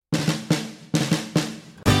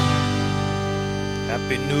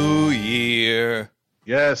Happy New Year.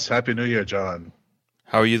 Yes, Happy New Year, John.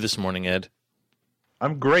 How are you this morning, Ed?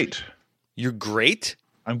 I'm great. You're great?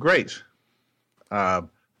 I'm great.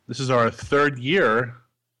 This is our third year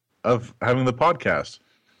of having the podcast.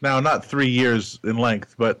 Now, not 3 years in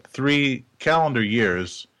length, but 3 calendar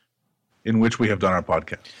years in which we have done our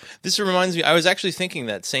podcast. This reminds me, I was actually thinking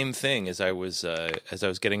that same thing as I was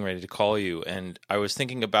getting ready to call you, and I was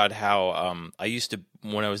thinking about how I used to,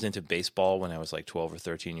 when I was into baseball, when I was like 12 or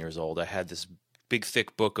 13 years old, I had this big,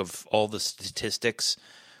 thick book of all the statistics.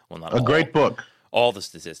 Well, not all. Great book. All the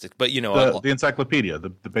statistics, but you know, the encyclopedia, the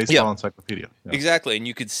baseball encyclopedia. Yeah. Exactly, and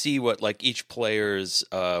you could see what like each player's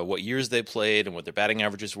what years they played and what their batting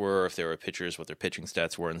averages were, if they were pitchers, what their pitching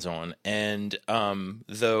stats were, and so on. And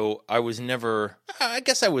though I was never, I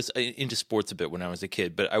guess I was into sports a bit when I was a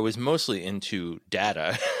kid, but I was mostly into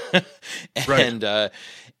data, and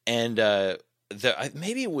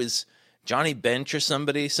maybe it was Johnny Bench or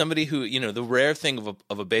somebody who, you know, the rare thing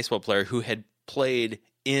of a baseball player who had played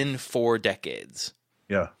in 4 decades.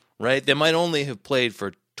 Yeah. Right? They might only have played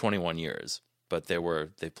for 21 years, but they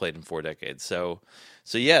played in 4 decades. So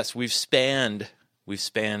yes, we've spanned 3 I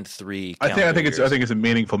think years. it's a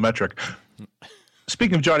meaningful metric.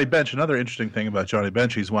 Speaking of Johnny Bench, another interesting thing about Johnny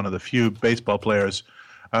Bench, he's one of the few baseball players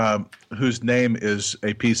whose name is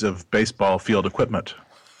a piece of baseball field equipment.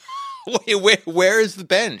 Wait, where is the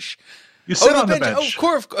bench? You sit on the bench.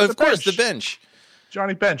 Oh, of course, the bench.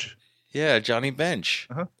 Johnny Bench. Yeah, Johnny Bench.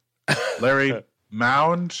 Uh-huh. Larry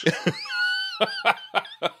Mound.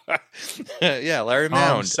 Yeah, Larry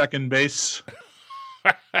Mound. Second base.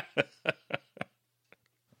 I'm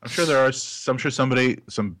sure some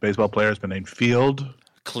baseball player has been named Field.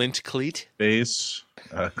 Clint Cleat. Base.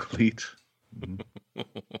 Cleat.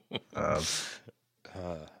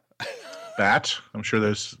 Bat. I'm sure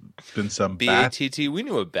there's been some B-A-T-T. We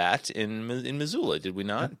knew a Bat in Missoula, did we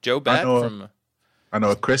not? Yeah. Joe Bat from... I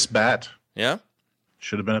know a Chris Bat. Yeah?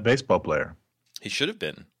 Should have been a baseball player. He should have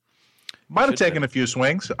been. Might have taken a few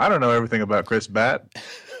swings. I don't know everything about Chris Bat.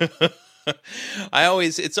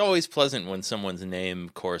 It's always pleasant when someone's name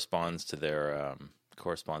corresponds to their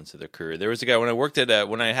career. There was a guy when I worked at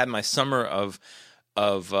when I had my summer of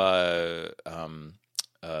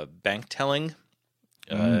bank telling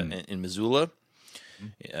in Missoula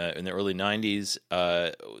in the early 90s.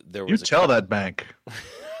 There was that bank.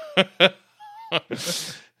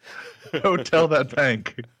 Don't tell that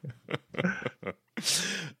bank.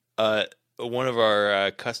 One of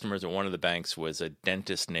our customers at one of the banks was a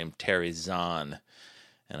dentist named Terry Zahn,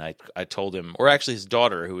 and I told him, or actually his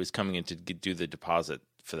daughter, who was coming in to do the deposit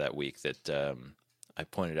for that week, that I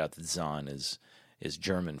pointed out that Zahn is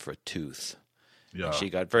German for tooth. Yeah. And she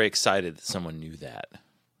got very excited that someone knew that.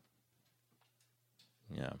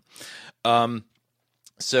 Yeah.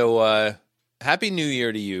 So Happy New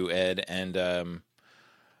Year to you, Ed, and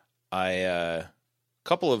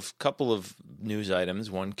couple of news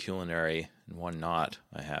items, one culinary and one not,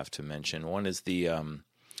 I have to mention. One is the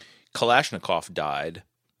Kalashnikov died.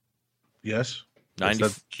 Yes.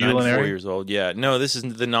 94 years old. Yeah. No, this is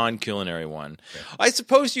the non-culinary one. Okay. I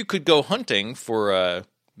suppose you could go hunting for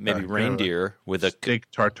maybe reindeer with a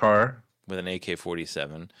steak tartare with an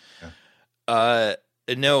AK-47. Yeah.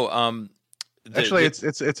 No. Actually,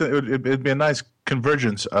 it'd be a nice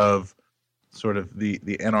convergence of sort of the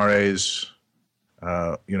NRA's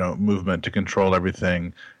movement to control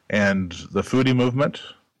everything and the foodie movement.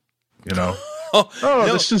 No.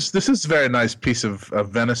 This is a very nice piece of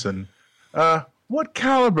venison. What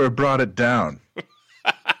caliber brought it down?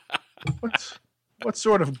 What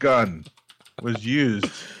sort of gun was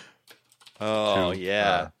used?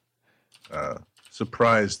 To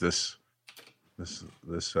surprise this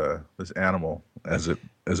animal as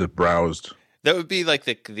it browsed. That would be like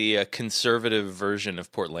the conservative version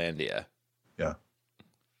of Portlandia. Yeah.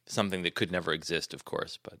 Something that could never exist, of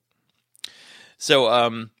course. But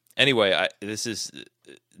so anyway, this is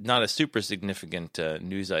not a super significant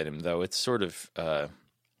news item, though. It's sort of the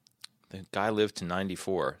guy lived to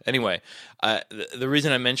 94. Anyway, the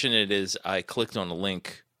reason I mention it is I clicked on a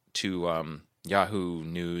link to Yahoo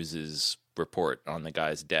News' report on the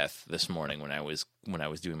guy's death this morning when I was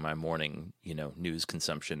doing my morning news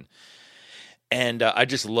consumption. And I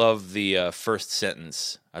just love the first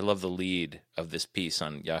sentence. I love the lead of this piece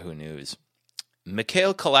on Yahoo News.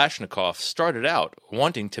 Mikhail Kalashnikov started out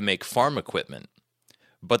wanting to make farm equipment,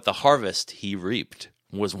 but the harvest he reaped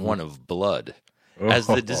was one of blood. As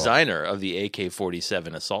the designer of the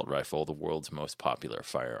AK-47 assault rifle, the world's most popular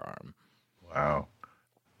firearm. Wow.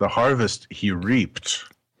 The harvest he reaped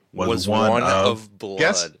was one of blood.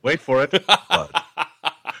 Guess, wait for it.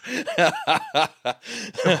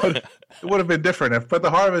 Blood. It would have been different if, but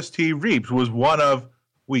the harvest he reaped was one of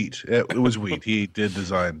wheat. It was wheat. He did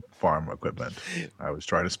design farm equipment. I was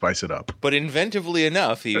trying to spice it up. But inventively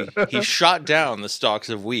enough, he shot down the stalks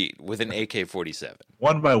of wheat with an AK-47.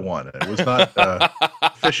 One by one. It was not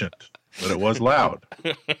efficient, but it was loud.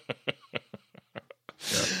 Yeah.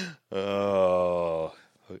 Oh.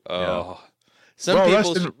 Yeah. Some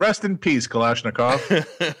well, people rest in peace, Kalashnikov.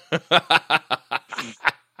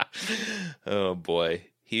 Oh boy.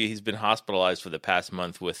 He's been hospitalized for the past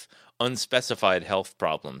month with unspecified health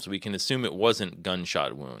problems. We can assume it wasn't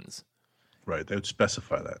gunshot wounds. Right, they would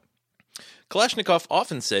specify that. Kalashnikov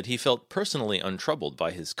often said he felt personally untroubled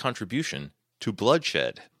by his contribution to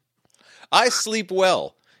bloodshed. I sleep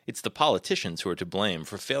well. It's the politicians who are to blame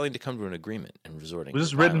for failing to come to an agreement and resorting Was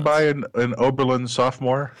this to written violence. by an Oberlin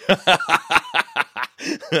sophomore?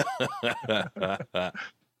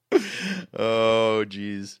 Oh,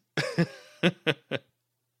 geez.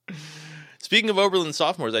 Speaking of Oberlin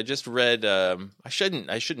sophomores, I just read. I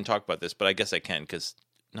shouldn't talk about this, but I guess I can because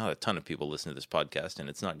not a ton of people listen to this podcast, and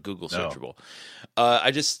it's not Google searchable.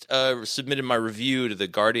 I just submitted my review to the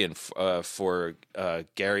Guardian for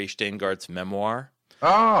Gary Steingart's memoir,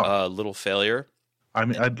 "Little Failure." I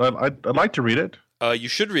mean, I'd like to read it. You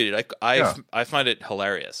should read it. I find it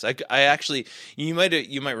hilarious. I actually, you might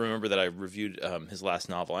remember that I reviewed his last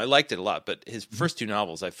novel. I liked it a lot, but his first two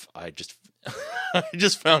novels I just I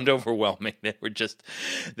just found overwhelming. They were just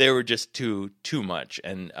too much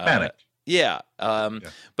and Panic. Yeah.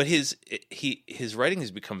 But his writing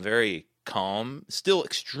has become very calm, still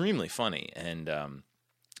extremely funny and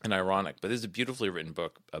ironic, but this is a beautifully written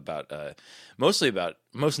book about,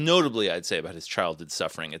 most notably, I'd say, about his childhood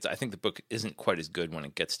suffering. I think the book isn't quite as good when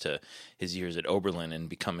it gets to his years at Oberlin and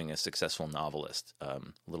becoming a successful novelist. A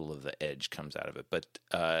little of the edge comes out of it, but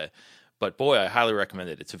boy, I highly recommend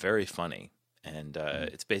it. It's very funny, and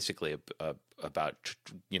it's basically about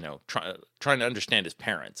trying to understand his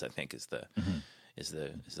parents. I think is the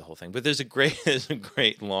whole thing. But there's a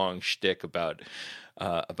great long shtick about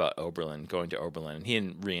Oberlin, going to Oberlin, and he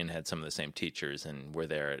and Rian had some of the same teachers and were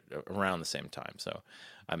there around the same time. So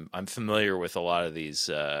I'm familiar with a lot of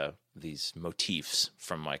these motifs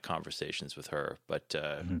from my conversations with her. But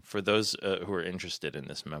for those who are interested in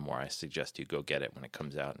this memoir, I suggest you go get it when it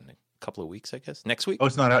comes out in a couple of weeks, I guess. Next week? Oh,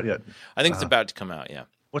 it's not out yet. I think it's about to come out, yeah.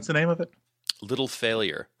 What's the name of it? Little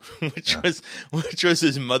Failure, which was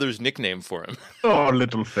his mother's nickname for him. Oh,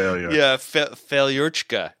 Little Failure. Yeah,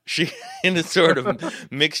 Failurchka. She in a sort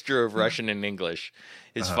of mixture of Russian and English.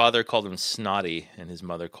 His father called him Snotty, and his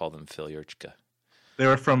mother called him Failurchka. They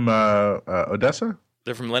were from Odessa?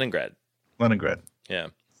 They're from Leningrad. Leningrad. Yeah.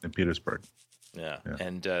 St. Petersburg. Yeah.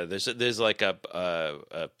 And there's like a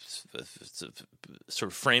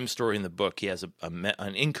sort of frame story in the book. He has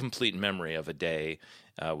an incomplete memory of a day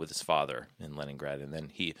with his father in Leningrad, and then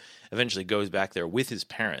he eventually goes back there with his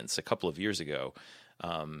parents a couple of years ago,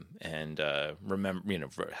 and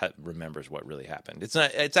remembers what really happened.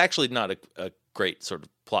 It's actually not a great sort of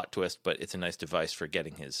plot twist, but it's a nice device for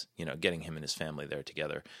getting him and his family there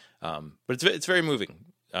together. But it's very moving.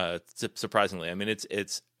 Surprisingly, I mean, it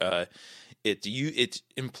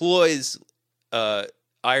employs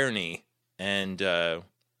irony and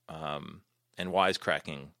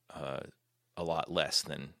wisecracking a lot less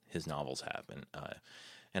than his novels have,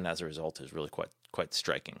 and as a result, is really quite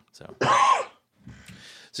striking. So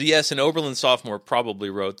yes, an Oberlin sophomore probably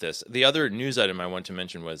wrote this. The other news item I want to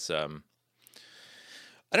mention was I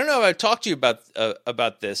don't know if I've talked to you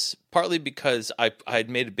about this, partly because I had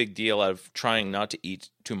made a big deal out of trying not to eat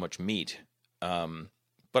too much meat, but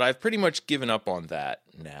I've pretty much given up on that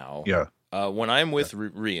now. Yeah. When I'm with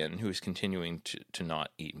Rian, who is continuing to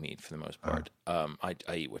not eat meat for the most part, I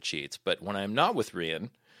eat what she eats. But when I'm not with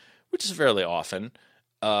Rian, which is fairly often,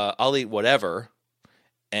 I'll eat whatever.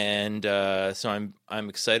 And so I'm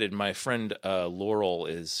excited. My friend Laurel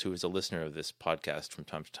who is a listener of this podcast from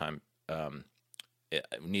time to time,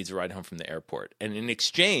 needs a ride home from the airport. And in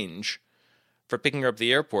exchange for picking her up at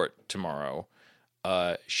the airport tomorrow,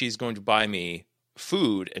 she's going to buy me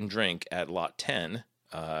food and drink at Lot 10.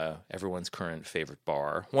 Everyone's current favorite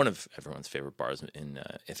bar, one of everyone's favorite bars in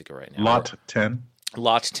Ithaca right now.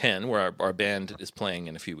 Lot 10, where our band is playing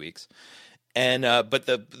in a few weeks, and but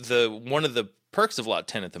the one of the perks of Lot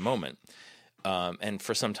 10 at the moment, and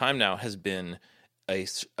for some time now, has been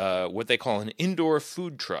what they call an indoor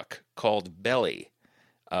food truck called Belly,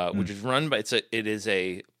 which is run by it is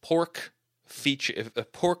a pork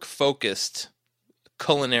focused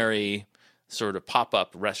culinary sort of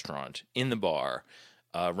pop-up restaurant in the bar.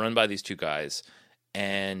 Run by these two guys,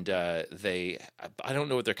 and I don't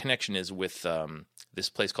know what their connection is with this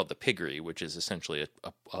place called the Piggery, which is essentially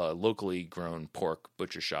a locally grown pork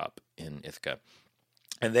butcher shop in Ithaca,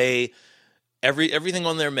 and everything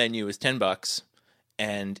on their menu is $10,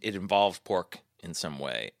 and it involves pork in some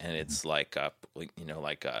way, and it's like a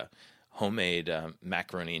homemade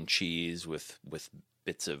macaroni and cheese with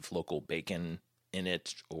bits of local bacon in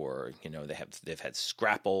it, or they've had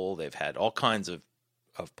scrapple, they've had all kinds of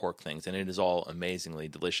pork things, and it is all amazingly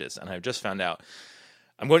delicious. And I've just found out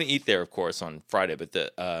I'm going to eat there, of course, on Friday, but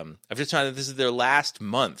I've just found out this is their last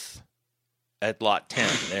month at Lot 10.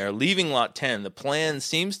 They're leaving Lot 10. The plan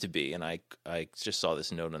seems to be, and I just saw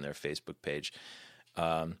this note on their Facebook page,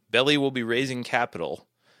 Belly will be raising capital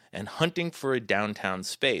and hunting for a downtown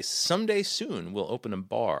space. Someday soon, we'll open a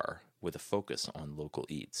bar with a focus on local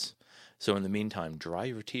eats. So in the meantime, dry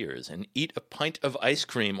your tears and eat a pint of ice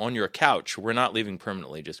cream on your couch. We're not leaving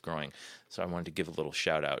permanently, just growing. So I wanted to give a little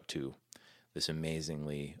shout out to this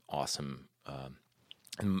amazingly awesome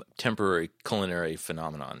temporary culinary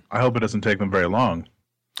phenomenon. I hope it doesn't take them very long.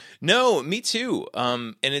 No, me too.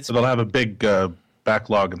 And it's so they'll have a big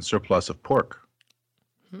backlog and surplus of pork.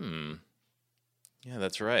 Yeah,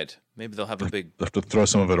 that's right. Maybe they'll have a big... They'll have to throw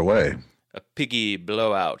some of it away. A piggy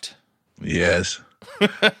blowout. Yes.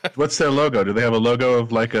 What's their logo? Do they have a logo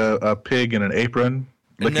of like a pig in an apron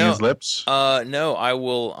licking his lips? No, I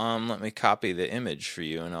will. Let me copy the image for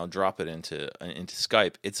you, and I'll drop it into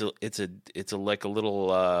Skype. It's a like a little.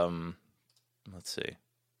 Let's see.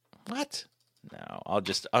 What? No, I'm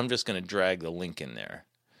just going to drag the link in there.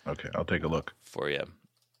 Okay, I'll take a look for you.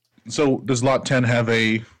 So, does Lot 10 have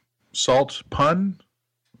a salt pun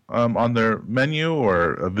on their menu,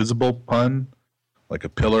 or a visible pun? Like a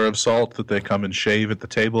pillar of salt that they come and shave at the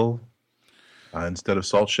table instead of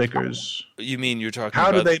salt shakers. You mean you're talking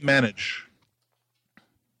How about... do they manage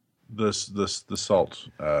the salt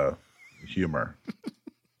humor?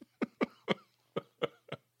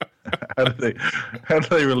 How do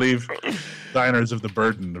they relieve diners of the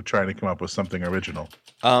burden of trying to come up with something original?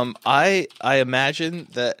 I imagine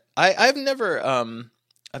that I've never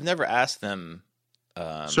asked them.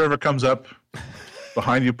 Server comes up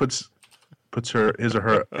behind you, puts his or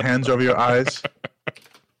her hands over your eyes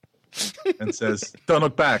and says, "Don't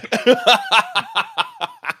look back."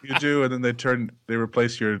 You do, and then they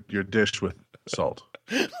replace your dish with salt.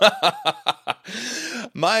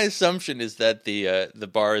 My assumption is that the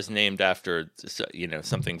bar is named after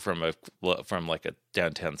something from like a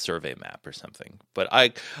downtown survey map or something. But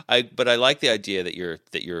I like the idea that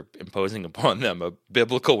you're imposing upon them a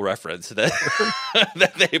biblical reference that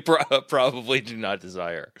that they probably do not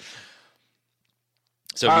desire.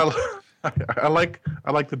 So I like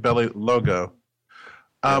the Belly logo.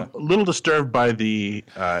 A little disturbed by the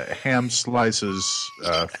ham slices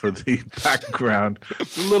for the background.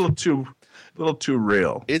 It's a little too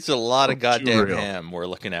real. It's a lot of goddamn ham we're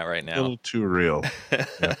looking at right now. A little too real.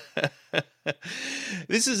 Yeah.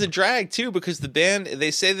 This is a drag too, because the band,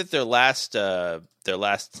 they say that their last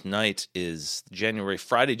night is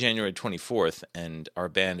Friday, January 24th, and our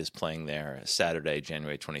band is playing there Saturday,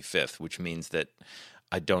 January 25th, which means that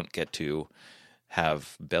I don't get to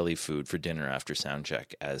have belly food for dinner after sound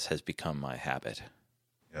check, as has become my habit.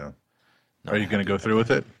 Yeah. Are you going to go through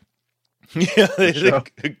with it? Yeah,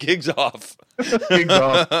 the gig's off. Gigs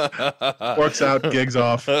off. Works out, gigs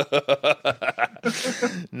off.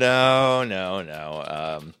 No.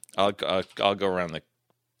 I'll go around the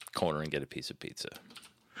corner and get a piece of pizza,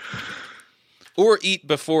 or eat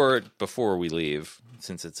before we leave,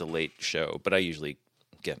 since it's a late show. But I usually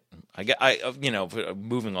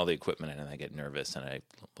moving all the equipment in, and I get nervous, and I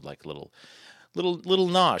would like a little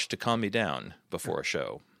nosh to calm me down before a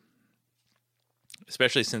show.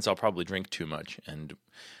 Especially since I'll probably drink too much and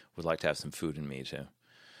would like to have some food in me to,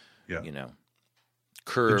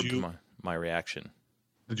 curb my reaction.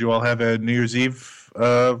 Did you all have a New Year's Eve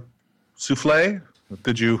souffle?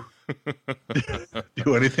 Did you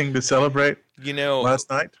do anything to celebrate? Last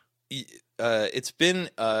night? It's been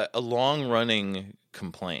a long-running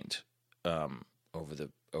complaint over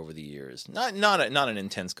the years. Not an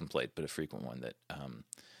intense complaint, but a frequent one that.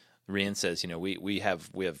 Rian says, we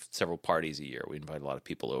have several parties a year. We invite a lot of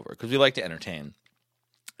people over because we like to entertain,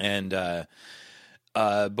 and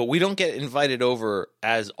but we don't get invited over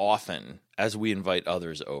as often as we invite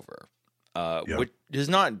others over, which has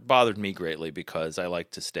not bothered me greatly because I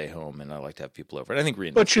like to stay home and I like to have people over. And I think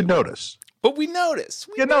Rian. But you notice. But we notice.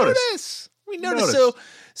 We notice.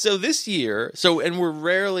 So this year, and we're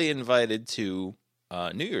rarely invited to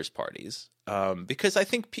New Year's parties. Because I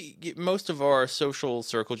think most of our social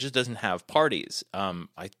circle just doesn't have parties.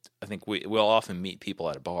 I think we'll often meet people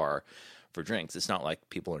at a bar for drinks. It's not like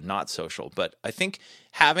people are not social, but I think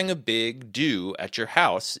having a big do at your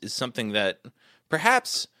house is something that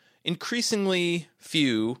perhaps decreasingly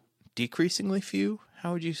few,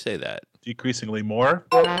 how would you say that? Decreasingly more.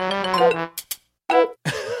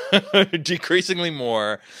 Decreasingly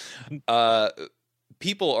more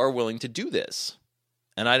people are willing to do this.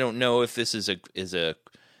 And I don't know if this is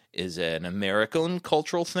an American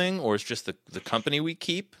cultural thing, or it's just the company we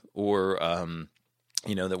keep, or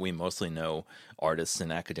that we mostly know artists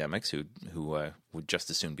and academics who would just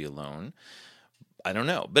as soon be alone. I don't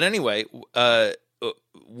know. But anyway,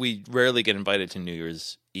 we rarely get invited to New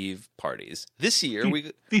Year's Eve parties. This year,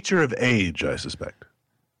 feature of age, I suspect.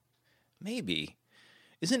 Maybe.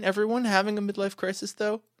 Isn't everyone having a midlife crisis,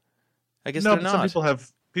 though? I guess no, they're not. Some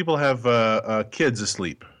people have kids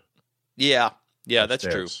asleep. Yeah, upstairs. That's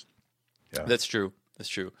true. Yeah. That's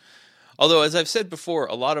true. Although, as I've said before,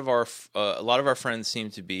 a lot of our friends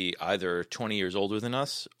seem to be either 20 years older than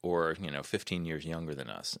us or 15 years younger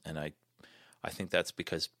than us, and I think that's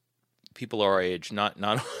because people our age not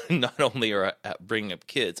only are bringing up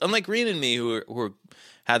kids, unlike Reen and me, who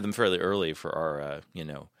had them fairly early for our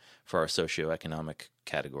for our socioeconomic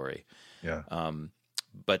category. Yeah.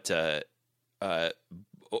 But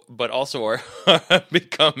also are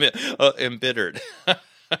become embittered. I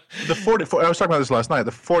was talking about this last night.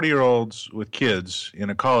 The 40-year-olds with kids in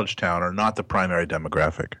a college town are not the primary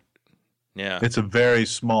demographic. Yeah. It's a very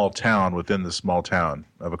small town within the small town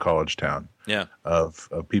of a college town. Yeah. Of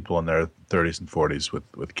people in their 30s and 40s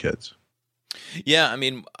with kids. Yeah, I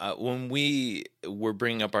mean, when we were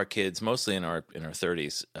bringing up our kids, mostly in our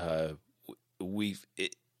 30s,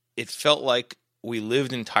 it felt like we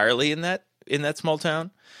lived entirely in that small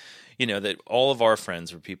town. That all of our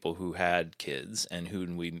friends were people who had kids and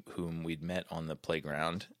whom we'd met on the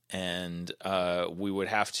playground, and we would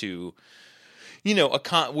have to,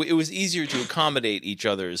 it was easier to accommodate each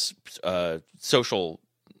other's social,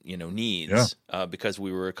 needs, because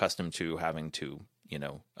we were accustomed to having to,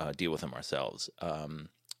 deal with them ourselves.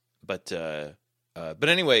 But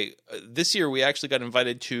anyway, this year we actually got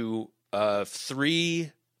invited to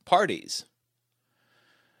 3 parties.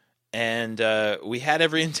 And we had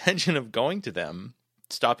every intention of going to them,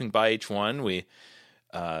 stopping by each one. We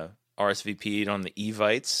RSVP'd on the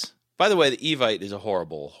Evites. By the way, the Evite is a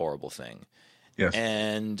horrible, horrible thing. Yes.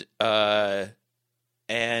 And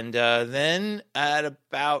then at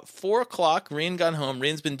about 4:00, Reen got home.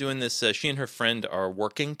 Reen's been doing this. She and her friend are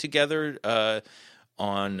working together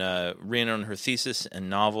on Reen on her thesis and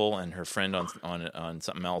novel, and her friend on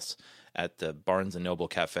something else at the Barnes & Noble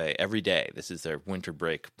Cafe every day. This is their winter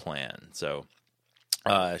break plan. So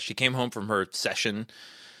she came home from her session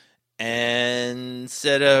and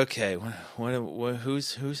said, okay,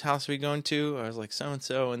 whose house are we going to? I was like,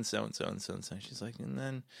 so-and-so and so-and-so and so-and-so. She's like, and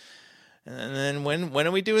then when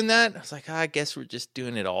are we doing that? I was like, I guess we're just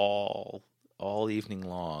doing it all evening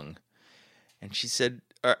long. And she said,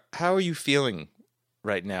 how are you feeling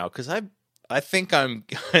right now? Because I think I'm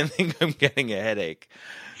getting a headache.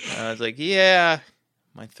 I was like, yeah,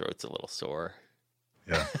 my throat's a little sore.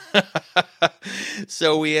 Yeah.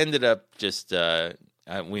 So we ended up just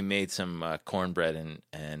we made some cornbread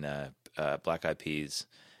and black eyed peas,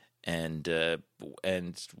 and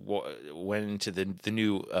went into the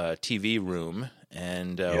new TV room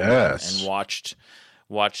and yes. and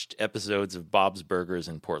watched episodes of Bob's Burgers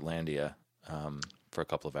in Portlandia for a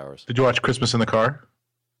couple of hours. Did you watch Christmas in the Car?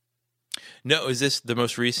 No, is this the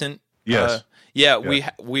most recent? Yes. Yeah.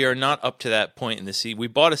 We are not up to that point in the season. We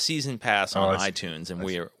bought a season pass on iTunes, and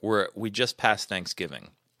we just passed Thanksgiving.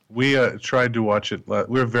 We tried to watch it.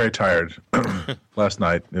 We were very tired last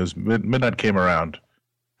night. It was midnight came around,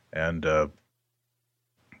 and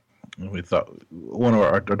we thought one of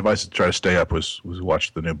our devices to try to stay up was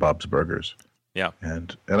watch the new Bob's Burgers. Yeah.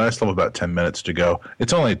 And I still have about 10 minutes to go.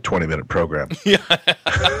 It's only a 20-minute program. Yeah.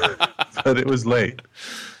 But it was late.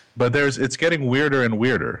 But it's getting weirder and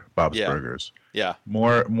weirder, Bob's Burgers. Yeah.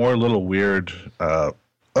 More little weird,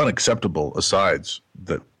 unacceptable asides,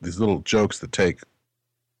 that these little jokes that take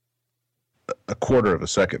a quarter of a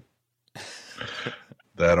second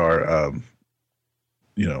that are,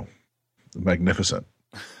 magnificent.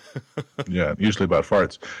 Yeah, usually about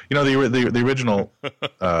farts. The original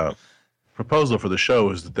proposal for the show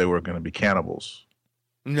was that they were going to be cannibals.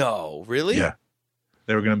 No, really? Yeah.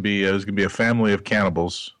 They were going to be. It was going to be a family of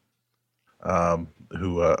cannibals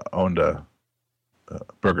who owned a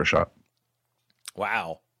burger shop.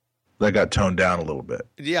 Wow. That got toned down a little bit.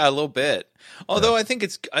 Yeah, a little bit. Although I think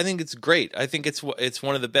it's great. I think it's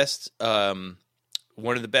one of the best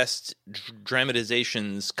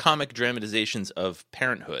dramatizations, comic dramatizations of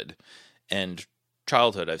parenthood and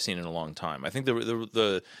childhood I've seen in a long time. I think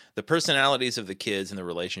the personalities of the kids and the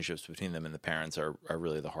relationships between them and the parents are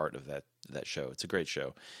really the heart of that show. It's a great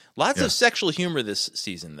show. Lots of sexual humor this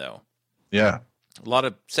season, though. Yeah. A lot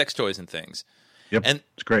of sex toys and things. Yep. And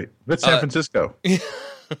it's great. It's San Francisco.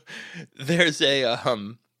 There's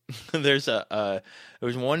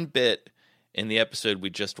one bit in the episode we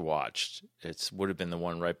just watched. Would have been the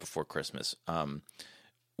one right before Christmas,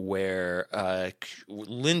 where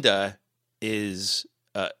Linda is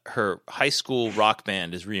her high school rock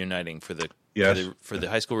band is reuniting for the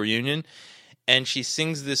high school reunion, and she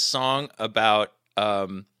sings this song about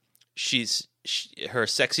her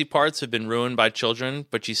sexy parts have been ruined by children,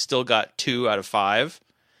 but she's still got 2 out of 5.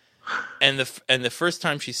 And the first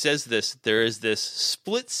time she says this, there is this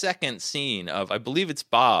split-second scene of, I believe it's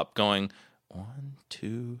Bob going 1,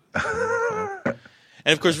 2, 3, 4.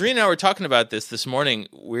 And of course, Rena and I were talking about this morning.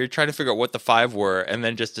 We were trying to figure out what the 5 were, and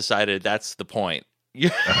then just decided that's the point.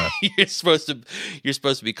 You're supposed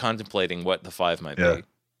to be contemplating what the 5 might be.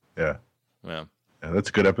 Yeah. That's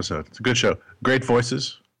a good episode. It's a good show. Great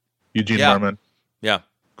voices. Eugene Merman. Yeah.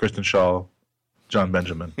 Kristen Schaal. John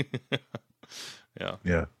Benjamin.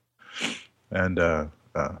 Yeah. And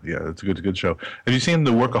it's a good show. Have you seen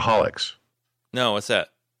The Workaholics? No, what's that?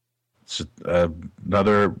 It's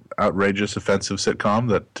another outrageous, offensive sitcom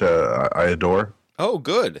that I adore. Oh,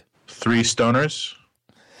 good. 3 stoners,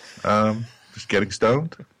 just getting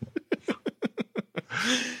stoned.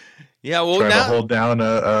 Yeah, well, trying to hold down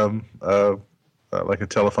like a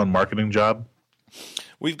telephone marketing job.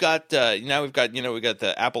 We've got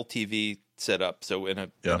the Apple TV set up, so in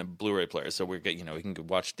a Blu-ray player, so we can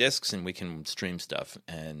watch discs and we can stream stuff,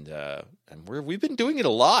 and we've been doing it a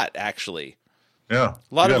lot, actually. Yeah,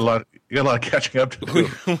 you got a lot of catching up to do.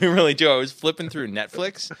 We really do. I was flipping through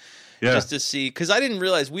Netflix just to see, because I didn't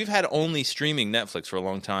realize we've had only streaming Netflix for a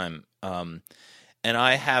long time, and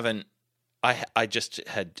I just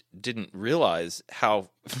didn't realize how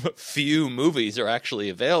few movies are actually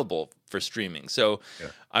available for streaming. So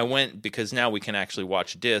I went, because now we can actually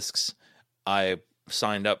watch discs. I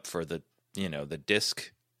signed up for the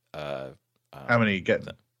disc. How many you get?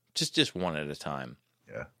 Just one at a time.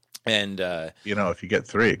 Yeah. And if you get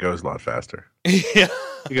 3, it goes a lot faster. Yeah.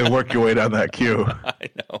 You got to work your way down that queue. I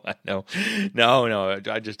know. No,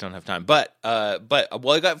 I just don't have time. But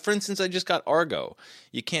for instance, I just got Argo.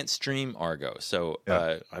 You can't stream Argo, so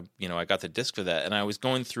I got the disc for that, and I was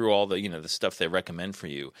going through all the the stuff they recommend for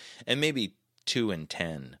you, and maybe 2 and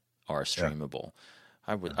 10 are streamable.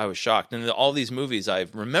 I was shocked, and all these movies I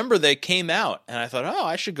remember they came out, and I thought, oh,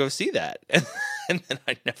 I should go see that, and then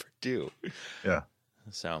I never do. Yeah.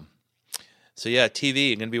 So yeah,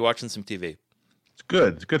 TV. I'm gonna be watching some TV. It's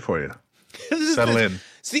good. It's good for you. Settle in.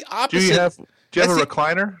 It's the opposite. Do you have a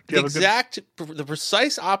recliner? The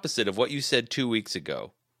precise opposite of what you said 2 weeks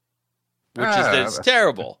ago, which is that it's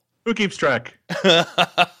terrible. Who keeps track?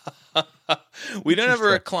 We don't have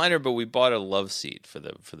a recliner, but we bought a love seat for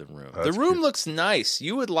the room. The room looks nice.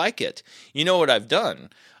 You would like it. You know what I've done?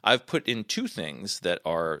 I've put in 2 things that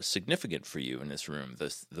are significant for you in this room: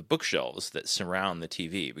 the bookshelves that surround the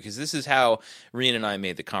TV, because this is how Reen and I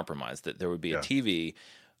made the compromise that there would be a TV,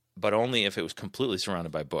 but only if it was completely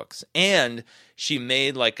surrounded by books. And she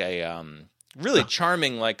made like a really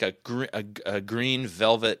charming, like a green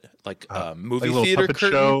velvet, movie like theater puppet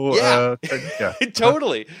curtain. Show,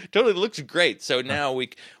 Totally. It looks great. So now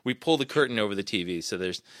we pull the curtain over the TV, so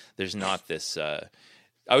there's not this.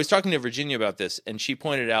 I was talking to Virginia about this, and she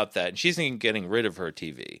pointed out that she's thinking of getting rid of her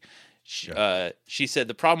TV. She said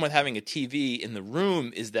the problem with having a TV in the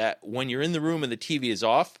room is that when you're in the room and the TV is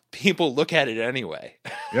off, people look at it anyway.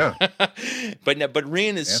 Yeah. But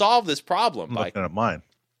Reen has solved this problem. I'm looking at mine.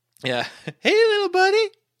 Yeah. Hey, little buddy,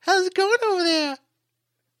 how's it going over there?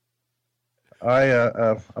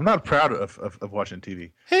 I'm not proud of watching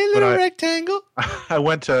TV. Hey, little rectangle. I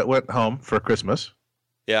went home for Christmas.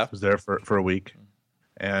 Yeah. I was there for a week.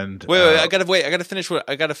 And wait, I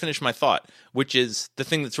gotta finish my thought, which is the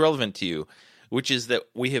thing that's relevant to you, which is that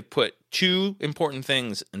we have put 2 important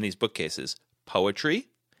things in these bookcases: poetry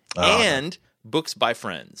and books by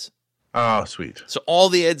friends. Oh, sweet. So all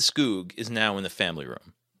the Ed Skoog is now in the family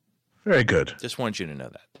room. Very good. Just want you to know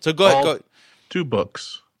that. So go ahead. 2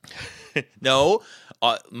 books. No,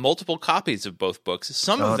 multiple copies of both books.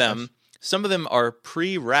 Some of them are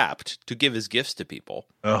pre-wrapped to give as gifts to people.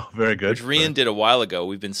 Oh, very good. Which Rian did a while ago.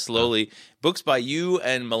 We've been slowly books by you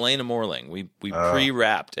and Milena Morling. We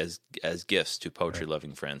pre-wrapped as gifts to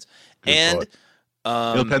poetry-loving friends. Good and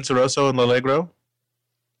Il Penseroso and L'Allegro.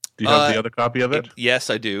 Do you have the other copy of it? Yes,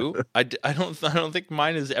 I do. I don't think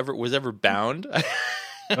mine was ever bound.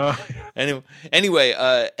 Oh, Anyway,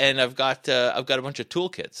 and I've got a bunch of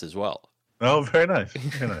toolkits as well. oh, very nice.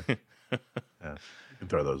 Very nice. Yeah, you can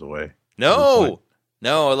throw those away. No,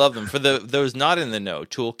 I love them. For those not in the know,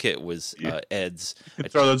 Toolkit was Ed's. You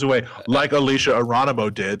can throw those away, like Alicia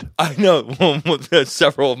Aronimo did. I know.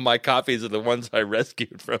 Several of my copies are the ones I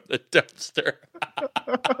rescued from the dumpster.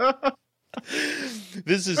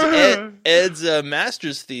 This is Ed's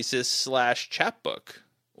master's thesis / chapbook.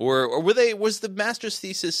 Or was the master's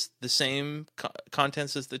thesis the same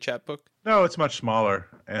contents as the chapbook? No, it's much smaller,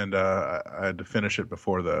 and I had to finish it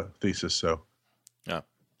before the thesis, so Yeah.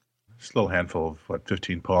 just a little handful of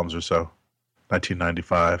 15 poems or so.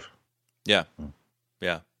 1995. Yeah.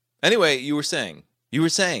 Yeah. Anyway, you were saying.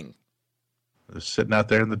 Just sitting out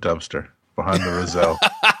there in the dumpster behind the Roselle.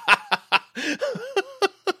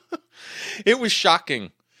 It was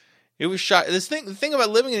shocking. It was shocking. The thing about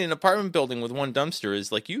living in an apartment building with one dumpster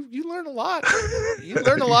is like you learn a lot. You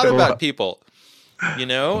learn a lot about people,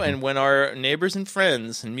 and when our neighbors and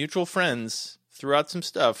friends and mutual friends threw out some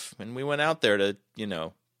stuff and we went out there to,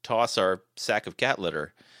 toss our sack of cat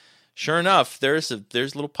litter, sure enough, there's a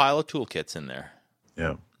little pile of toolkits in there.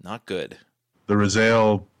 Yeah. Not good. The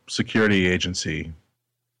Roselle Security Agency,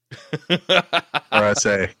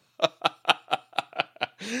 RSA.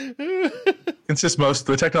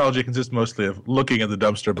 The technology consists mostly of looking at the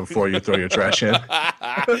dumpster before you throw your trash in.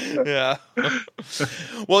 Yeah.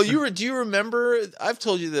 Well, do you remember? I've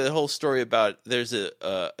told you the whole story about there's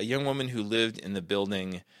a young woman who lived in the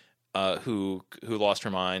building, who lost her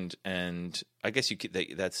mind, and I guess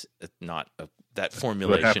that's not that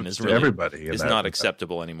formulation is really everybody is not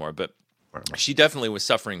acceptable anymore. But she definitely was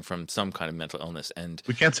suffering from some kind of mental illness, and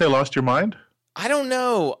we can't say lost your mind. I don't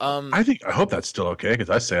know. I hope that's still okay because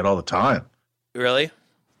I say it all the time. Really?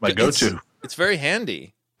 My go-to. It's very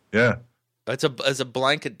handy. Yeah. It's a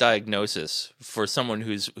blanket diagnosis for someone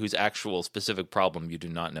whose actual specific problem you do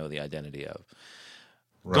not know the identity of.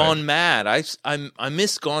 Right. Gone mad. I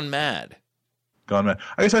miss gone mad. Gone mad.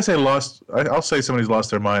 I guess I say lost. I'll say somebody's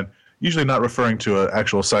lost their mind. Usually not referring to an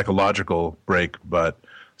actual psychological break, but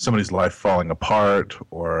somebody's life falling apart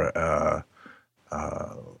or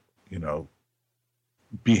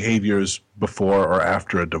behaviors before or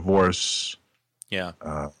after a divorce. Yeah.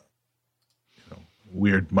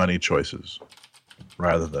 Weird money choices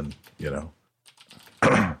rather than,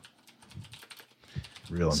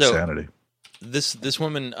 real insanity. This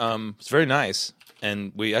woman was very nice,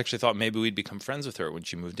 and we actually thought maybe we'd become friends with her when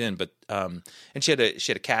she moved in. But and she had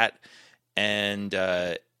a cat, and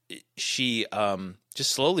she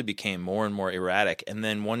just slowly became more and more erratic. And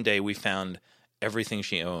then one day we found everything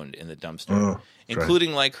she owned in the dumpster,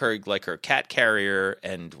 including like her cat carrier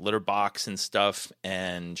and litter box and stuff,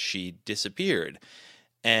 and she disappeared.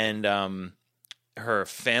 And her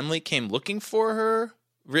family came looking for her.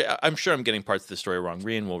 I'm sure I'm getting parts of the story wrong.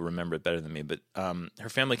 Rian will remember it better than me, but her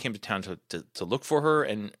family came to town to look for her,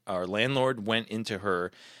 and our landlord broke into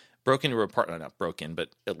her apartment, not broke in, but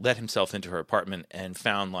let himself into her apartment and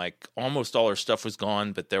found like almost all her stuff was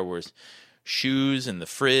gone, but there was shoes in the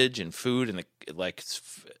fridge and food and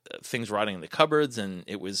things rotting in the cupboards, and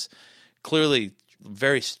it was clearly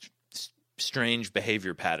very strange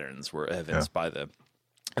behavior patterns were evidenced by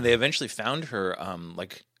and they eventually found her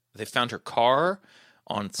they found her car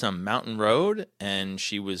on some mountain road, and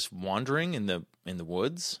she was wandering in the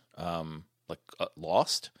woods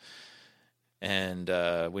lost, and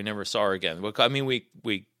we never saw her again. I mean,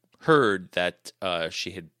 we heard that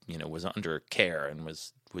she had was under care and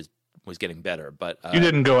was getting better, but you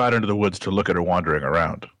didn't go out into the woods to look at her wandering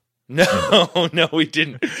around. No, we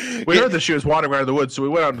didn't. We heard that she was wandering around the woods, so we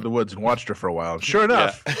went out into the woods and watched her for a while. Sure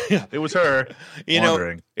enough, it was her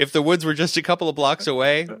wandering. If the woods were just a couple of blocks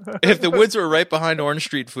away, if the woods were right behind Orange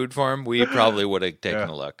Street Food Farm, we probably would have taken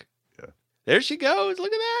a look. Yeah. There she goes.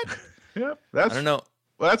 Look at that. Yeah, I don't know.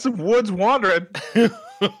 Well, that's the woods wandering.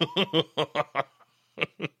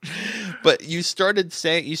 But you started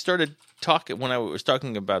talking when I was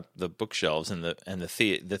talking about the bookshelves and the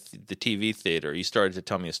TV theater. You started to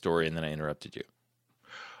tell me a story, and then I interrupted you.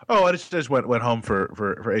 Oh, I just went home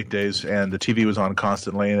for 8 days, and the TV was on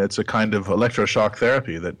constantly, and it's a kind of electroshock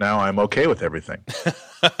therapy that now I'm okay with everything.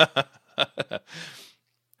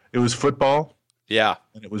 It was football. Yeah.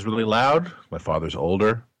 And it was really loud. My father's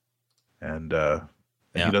older, and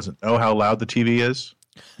he doesn't know how loud the TV is.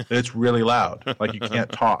 It's really loud. Like you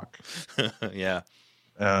can't talk. Yeah.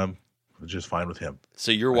 Just fine with him.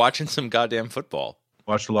 So you're watching some goddamn football.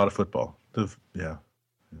 Watched a lot of football. Yeah.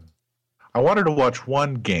 I wanted to watch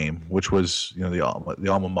one game, which was the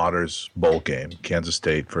alma mater's bowl game, Kansas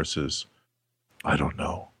State versus I don't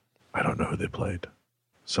know who they played.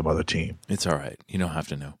 some other team. It's all right. You don't have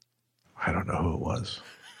to know. I don't know who it was.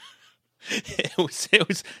 It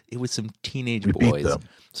was some teenage We beat boys. them.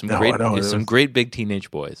 Some No, great I know, it some was- great big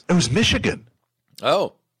teenage boys. It was Michigan.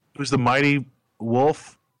 Oh. It was the mighty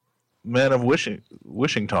Wolf men of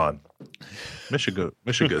Wishington.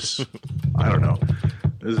 Michigas. I don't know.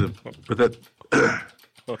 But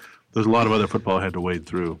there's a lot of other football I had to wade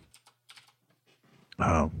through.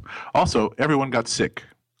 Also, everyone got sick.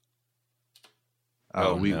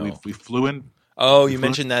 Oh, we no. we flew in. Oh, We you flew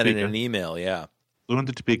mentioned that in Topeka. an email, yeah. Flew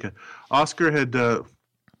into Topeka. Oscar had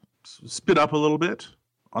spit up a little bit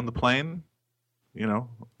on the plane, on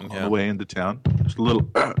Yeah. the way into town. Just a little,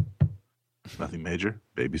 nothing major.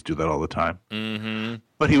 Babies do that all the time. Mm-hmm.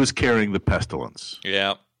 But he was carrying the pestilence.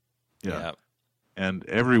 Yeah. Yeah. Yeah. And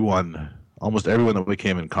almost everyone that we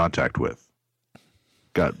came in contact with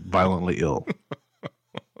got violently ill.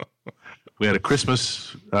 We had a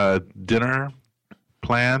Christmas dinner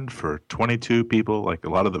planned for 22 people, like a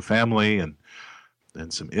lot of the family and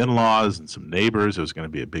some in-laws and some neighbors. It was going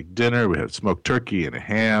to be a big dinner. We had smoked turkey and a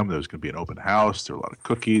ham. There was going to be an open house. There were a lot of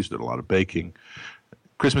cookies. There were a lot of baking.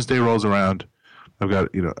 Christmas Day rolls around. I've got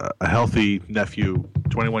a healthy nephew,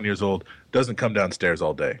 21 years old, doesn't come downstairs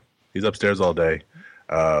all day. He's upstairs all day.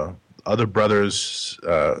 Other brothers,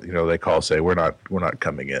 they call, say, we're not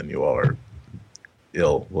coming in. You all are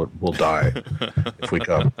ill. We'll die if we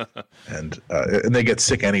come. And they get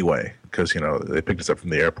sick anyway because they picked us up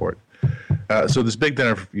from the airport. So this big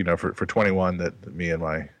dinner, for 21 that me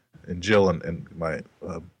and Jill and my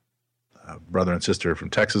brother and sister from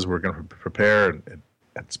Texas were going to prepare and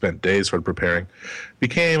spent days sort of preparing,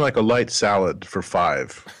 became like a light salad for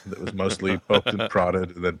 5 that was mostly poked and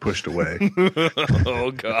prodded and then pushed away.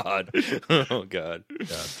 Oh God. Oh God.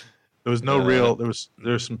 Yeah. There was no real. There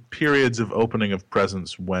were some periods of opening of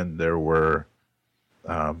presents when there were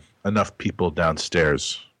enough people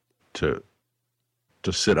downstairs to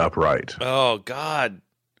sit upright. Oh God.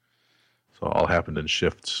 So it all happened in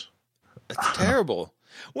shifts. That's terrible.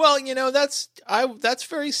 Well, that's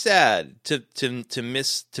very sad to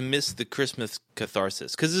miss the Christmas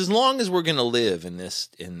catharsis, because as long as we're going to live in this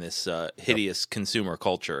hideous consumer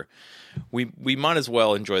culture, we might as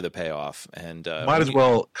well enjoy the payoff. And Might as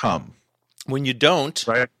well come. when you don't,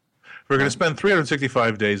 Right? We're going to spend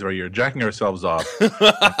 365 days of our year jacking ourselves off on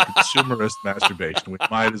consumerist masturbation. We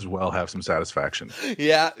might as well have some satisfaction.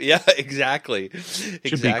 yeah, exactly.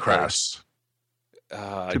 Should be crass.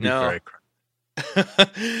 Should be No. very crass.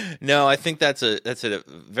 No, I think that's a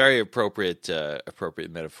very appropriate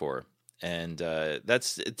metaphor, and you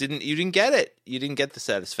didn't get it. You didn't get the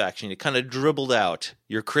satisfaction. You kind of dribbled out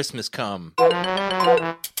your Christmas cum.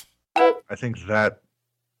 I think that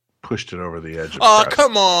pushed it over the edge. Of Oh, crass.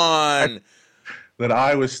 come on! That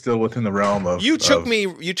I was still within the realm of You took me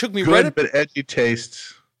good right up. but edgy taste.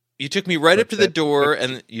 You took me right up to the door,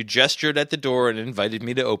 and you gestured at the door and invited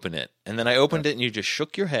me to open it. And then I opened it, and you just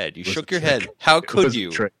shook your head. You It was shook a your trick. head. How It could was a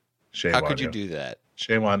you? trick. Shame How on could you you. do that?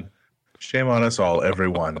 Shame on us all,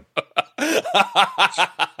 everyone. But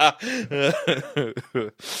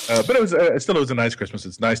it was it was a nice Christmas.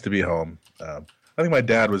 It's nice to be home. I think my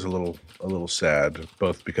dad was a little sad,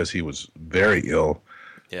 both because he was very ill,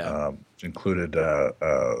 Yeah. which included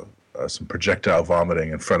some projectile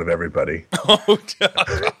vomiting in front of everybody, Oh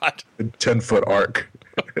God. a 10-foot arc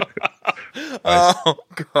Oh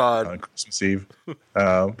God. on Christmas Eve.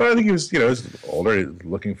 But I think he was, he was older, he was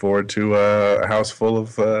looking forward to a house full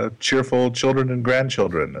of cheerful children and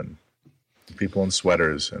grandchildren and people in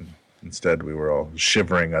sweaters, and instead we were all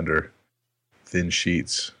shivering under thin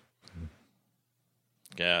sheets,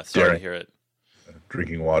 Yeah. Sorry to Derek. hear it.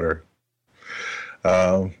 drinking water.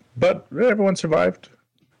 But everyone survived.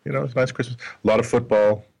 It's a nice Christmas. A lot of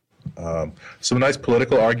football. Some nice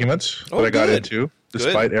political arguments that Oh, I got good. into,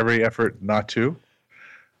 despite every effort not to.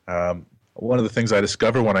 One of the things I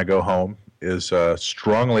discover when I go home is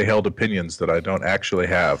strongly held opinions that I don't actually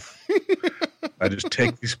have. I just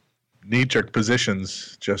take these knee-jerk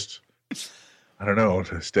positions just, I don't know,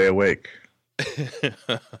 to stay awake.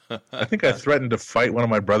 I think I threatened to fight one of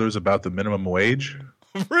my brothers about the minimum wage.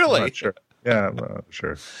 I'm Really? not sure. Yeah, I'm not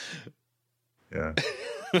sure. Yeah.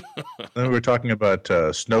 Then we were talking about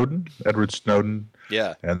Snowden, Edward Snowden,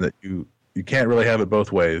 Yeah. and that you can't really have it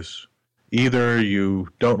both ways. Either you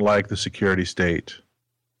don't like the security state,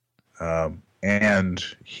 and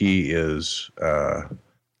he is,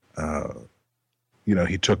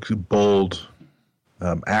 he took bold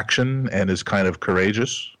action and is kind of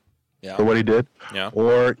courageous Yeah. for what he did, Yeah.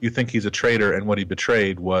 or you think he's a traitor and what he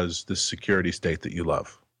betrayed was the security state that you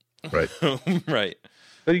love, right? Right.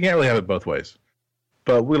 But you can't really have it both ways.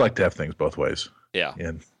 But we like to have things both ways Yeah.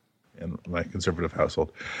 in in my conservative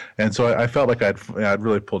household, and so I felt like I'd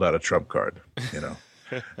really pulled out a trump card, you know.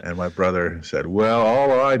 And my brother said, "Well,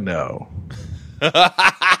 all I know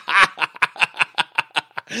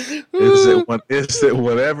is that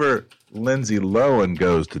whenever Lindsay Lohan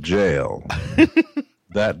goes to jail,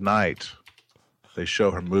 that night they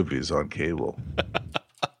show her movies on cable."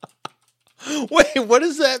 Wait, what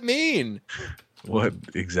does that mean? What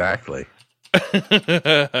exactly?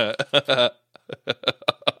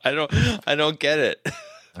 I don't get it.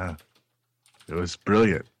 It was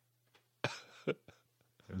brilliant. It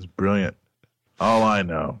was brilliant. All I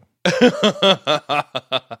know.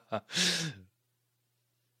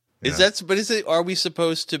 Is that? But is it? Are we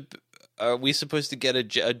supposed to? Are we supposed to get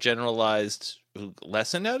a generalized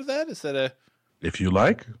lesson out of that? Is that a? If you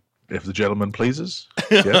like, if the gentleman pleases.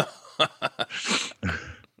 Yeah.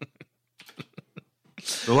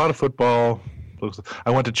 A lot of football. I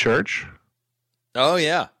went to church. Oh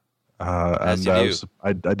yeah. And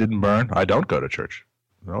I didn't burn. I don't go to church.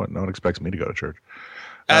 No one expects me to go to church.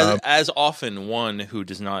 As often one who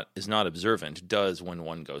is not observant does when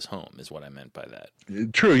one goes home is what I meant by that.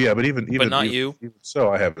 True, yeah, but even not you. Even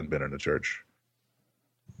so, I haven't been in a church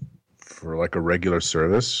for like a regular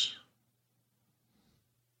service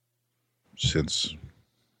since,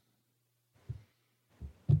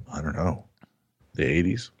 I don't know, the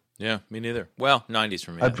 80s. Yeah, me neither. Well, 90s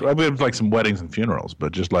for me. I've been like some weddings and funerals,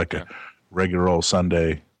 but just like a regular old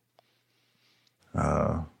Sunday.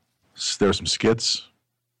 There were some skits.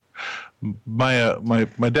 My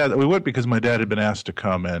dad. We went because my dad had been asked to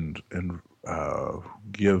come and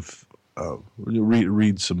give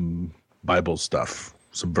read some Bible stuff,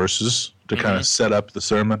 some verses to kind of set up the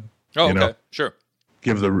sermon. Oh, okay, sure.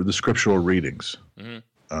 Give the scriptural readings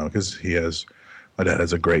because my dad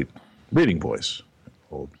has a great reading voice.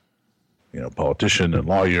 Old, politician and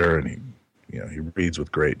lawyer, and he reads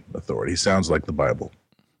with great authority. He sounds like the Bible.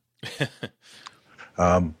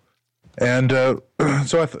 And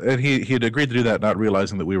so he had agreed to do that, not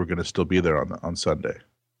realizing that we were going to still be there on Sunday.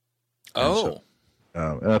 Oh.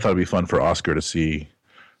 And I thought it'd be fun for Oscar to see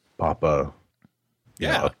Papa.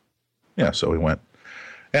 Yeah. So we went.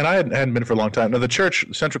 And I hadn't been for a long time. Now, the church,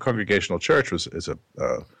 Central Congregational Church,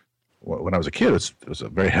 when I was a kid, it was a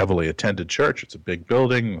very heavily attended church. It's a big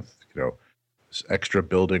building, with, this extra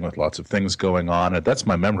building with lots of things going on. And that's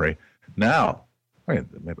my memory. Now, maybe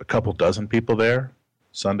a couple dozen people there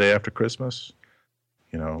Sunday after Christmas.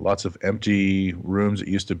 Lots of empty rooms. It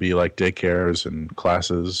used to be like daycares and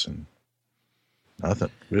classes and nothing.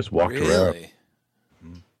 We just walked around.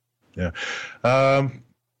 Yeah.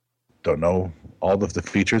 Don't know all of the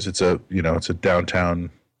features. It's a downtown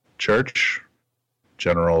church.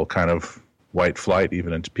 General kind of white flight,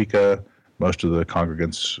 even in Topeka. Most of the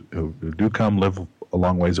congregants who do come live a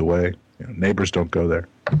long ways away. Neighbors don't go there.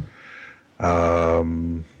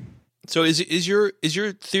 So is your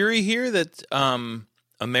theory here that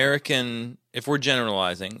American, if we're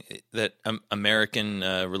generalizing, that American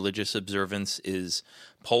religious observance is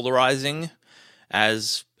polarizing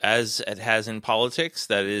as it has in politics?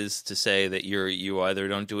 That is to say that you either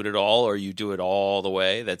don't do it at all or you do it all the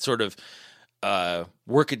way. That sort of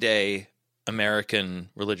workaday American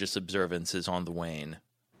religious observance is on the wane.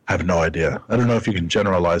 I have no idea. I don't know if you can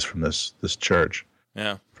generalize from this church.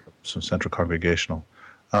 Yeah. Some Central Congregational.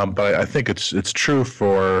 But I think it's true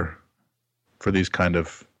for these kind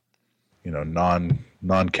of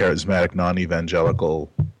non-charismatic,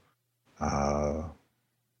 non-evangelical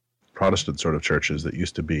Protestant sort of churches that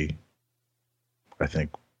used to be, I think,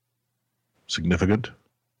 significant.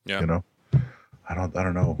 Yeah. I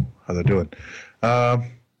don't know how they're doing.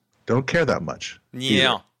 Don't care that much.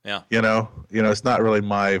 Yeah. Either. Yeah. It's not really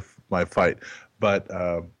my fight, but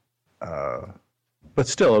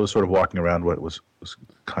still, I was sort of walking around what was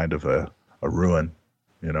kind of a ruin,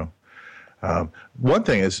 One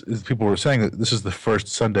thing is people were saying that this is the first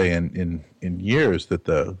Sunday in years that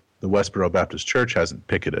the Westboro Baptist Church hasn't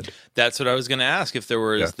picketed. That's what I was going to ask, if there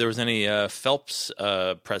was any Phelps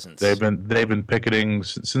presence. They've been picketing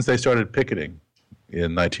since they started picketing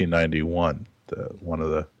in 1991.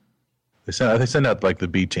 They send out like the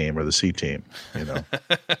B team or the C team,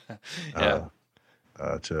 Yeah.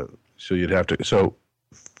 So you'd have to. So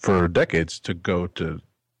for decades to go to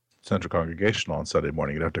Central Congregational on Sunday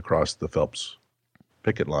morning, you'd have to cross the Phelps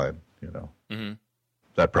picket line. Mm-hmm.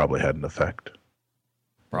 That probably had an effect.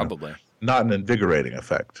 Probably not an invigorating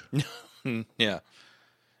effect. Yeah.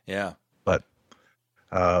 But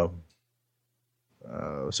so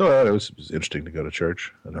it was interesting to go to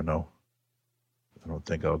church. I don't know. I don't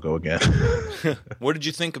think I'll go again. What did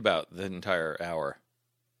you think about the entire hour?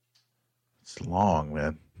 It's long,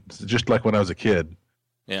 man. It's just like when I was a kid.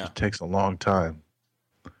 Yeah. It takes a long time.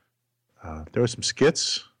 There were some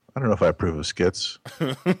skits. I don't know if I approve of skits.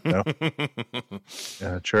 No.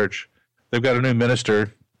 Church. They've got a new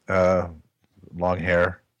minister, long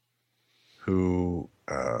hair, who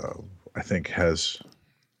I think has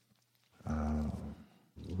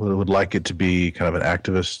would like it to be kind of an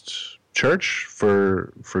activist church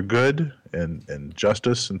for good and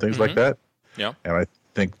justice and things like that. Yeah. And I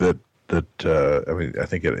think that I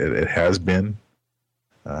think it has been.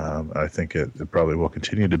 I think it probably will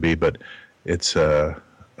continue to be, but it's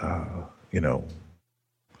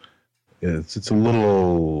it's a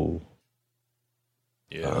little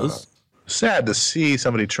sad to see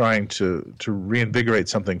somebody trying to reinvigorate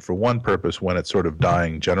something for one purpose when it's sort of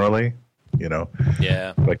dying generally.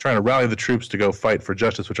 Yeah. Like trying to rally the troops to go fight for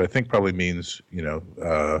justice, which I think probably means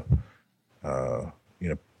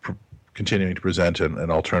continuing to present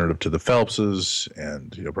an alternative to the Phelpses,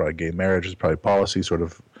 and probably gay marriage is probably policy sort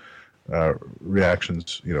of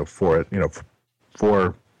reactions for it,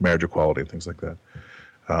 for marriage equality and things like that.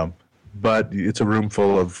 But it's a room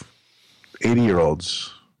full of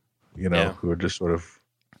 80-year-olds, who are just sort of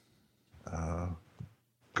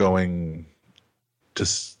going to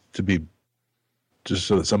be just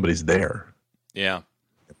so that somebody's there. Yeah.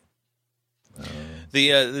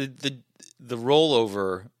 The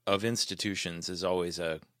rollover of institutions is always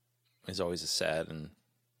a sad and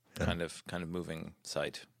kind of moving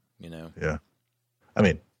sight. Yeah. I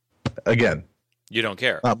mean, again, you don't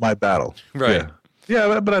care. Not my battle. Right.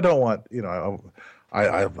 Yeah, but I don't want,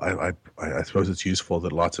 I suppose it's useful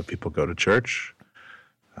that lots of people go to church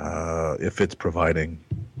if it's providing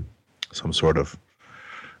some sort of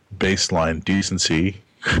baseline decency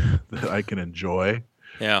that I can enjoy.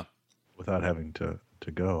 Yeah. Without having to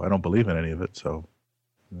go. I don't believe in any of it, so.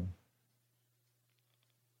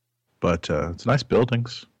 But it's nice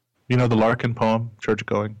buildings. The Larkin poem, Church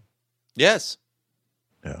Going? Yes.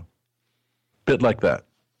 Yeah. Bit like that.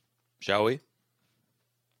 Shall we?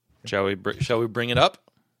 Shall we bring it up?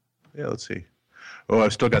 Yeah, let's see. Oh,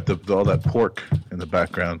 I've still got all that pork in the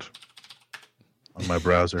background on my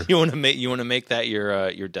browser. You want to make that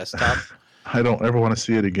your desktop? I don't ever want to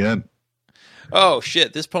see it again. Oh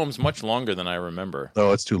shit! This poem's much longer than I remember.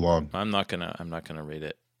 Oh, it's too long. I'm not gonna read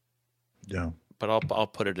it. Yeah, but I'll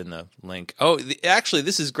put it in the link. Oh, actually,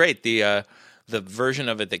 this is great. The version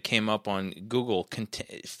of it that came up on Google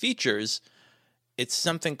features. It's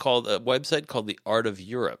something called a website called The Art of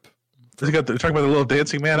Europe. They're talking about the little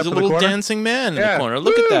dancing man up in the corner. There's a little dancing man in the corner.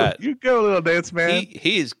 Look at that. You go, little dance man.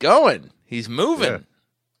 He's going. He's moving. Yeah.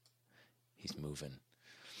 He's moving.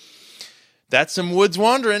 That's some woods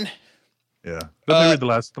wandering. Yeah. Let me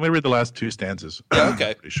read the last two stanzas. Yeah,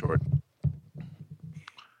 okay. Pretty short.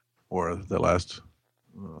 Or the last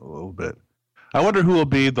little bit. I wonder who will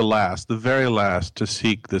be the very last, to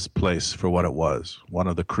seek this place for what it was. One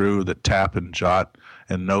of the crew that tap and jot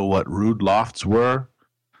and know what rude lofts were.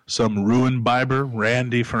 Some ruin bibber,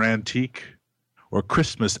 randy for antique, or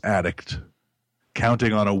Christmas addict,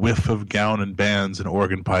 counting on a whiff of gown and bands and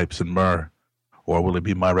organ pipes and myrrh. Or will it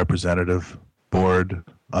be my representative, bored,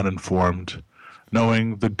 uninformed,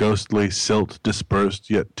 knowing the ghostly silt dispersed,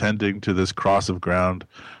 yet tending to this cross of ground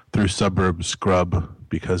through suburb scrub,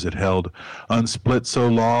 because it held unsplit so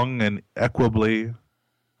long and equably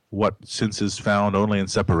what since is found only in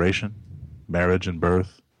separation, marriage and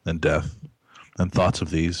birth and death, and thoughts of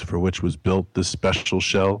these, for which was built this special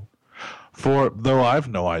shell. For though I've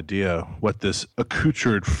no idea what this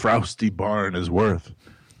accoutred frowsty barn is worth,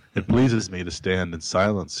 it pleases me to stand in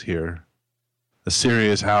silence here. A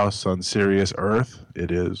serious house on serious earth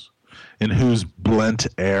it is, in whose blent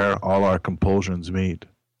air all our compulsions meet,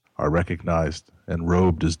 are recognized and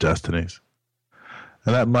robed as destinies.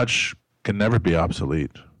 And that much can never be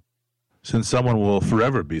obsolete, since someone will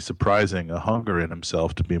forever be surprising a hunger in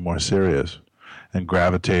himself to be more serious, and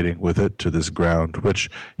gravitating with it to this ground which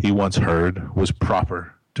he once heard was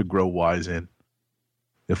proper to grow wise in,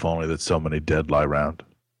 if only that so many dead lie round.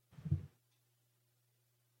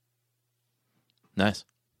 Nice.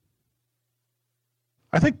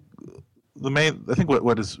 I think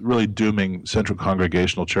what is really dooming Central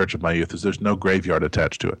Congregational Church of my youth is there's no graveyard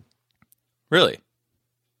attached to it. Really?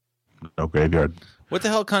 No graveyard. What the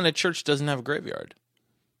hell kind of church doesn't have a graveyard?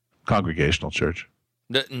 Congregational church.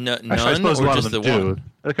 None, Actually, I suppose or a lot just of them the do.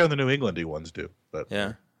 one? Kind of the New Englandy ones do, but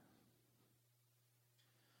Yeah.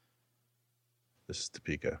 This is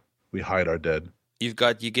Topeka. We hide our dead. You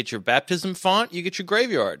get your baptism font, you get your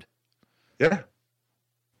graveyard. Yeah.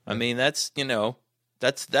 I mean, that's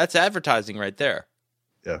advertising right there.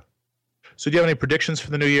 Yeah. So do you have any predictions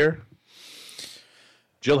for the new year?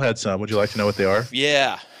 Jill had some. Would you like to know what they are?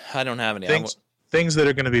 Yeah, I don't have any. Things that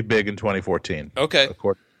are going to be big in 2014. Okay.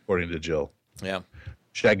 According to Jill. Yeah.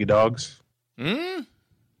 Shaggy dogs. Mm?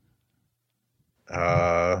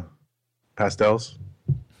 Pastels.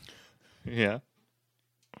 Yeah.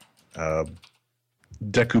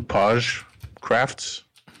 Decoupage crafts.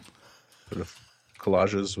 Sort of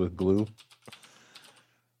collages with glue.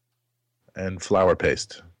 And flour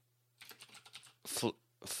paste.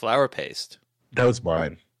 Flour paste. That was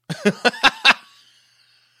mine.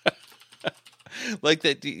 Like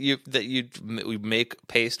that you make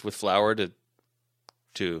paste with flour to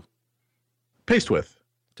Paste with.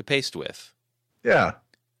 paste with. Yeah.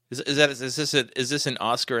 Is this an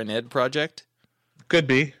Oscar and Ed project? Could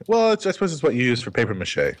be. Well, I suppose it's what you use for paper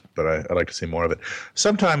mache, but I'd like to see more of it.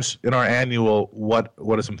 Sometimes in our annual what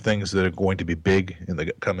are some things that are going to be big in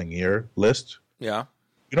the coming year list, Yeah.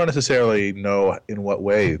 you don't necessarily know in what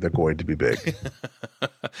way they're going to be big.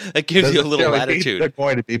 That gives you a little Necessarily mean latitude. they're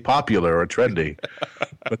going to be popular or trendy.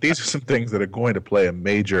 But these are some things that are going to play a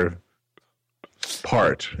major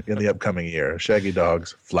part in the upcoming year. Shaggy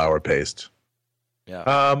dogs, flour paste.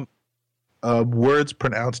 Yeah. Words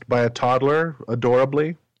pronounced by a toddler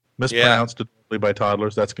adorably, mispronounced adorably by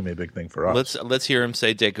toddlers. That's going to be a big thing for us. Let's hear him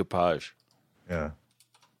say decoupage. Yeah.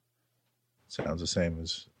 Sounds the same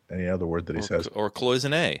as any other word that he says. Or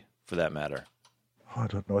cloisonne, for that matter. Oh, I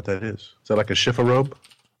don't know what that is. Is that like a chifforobe?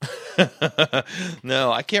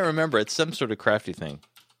 No, I can't remember. It's some sort of crafty thing.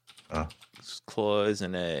 Oh. It's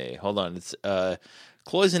cloisonne. Hold on. It's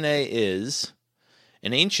cloisonne is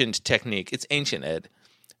an ancient technique. It's ancient, Ed,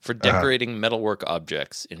 for decorating metalwork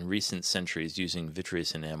objects in recent centuries using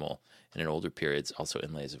vitreous enamel, and in older periods also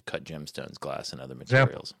inlays of cut gemstones, glass, and other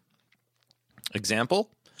materials. Example?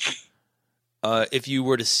 If you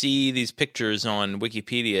were to see these pictures on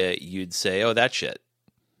Wikipedia, you'd say, "Oh, that shit."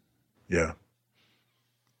 Yeah.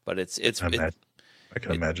 But I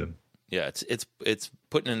can imagine. Yeah, it's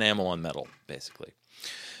putting enamel on metal, basically.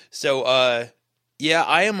 So, yeah,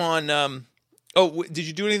 I am on. Did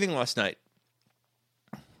you do anything last night?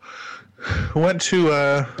 Went to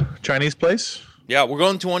a Chinese place. Yeah, we're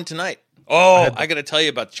going to one tonight. Oh, I got to tell you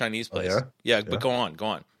about the Chinese place. Yeah? But go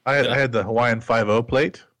on. I had the Hawaiian 5-0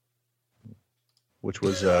 plate, which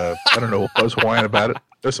was I don't know what was Hawaiian about it.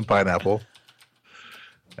 There's some pineapple,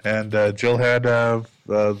 and Jill had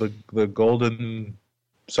the golden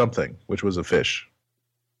something, which was a fish.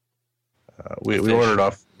 We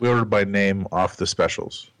ordered by name off the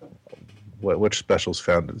specials. Which specials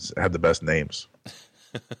had the best names?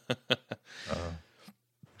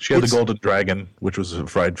 She had the golden dragon, which was a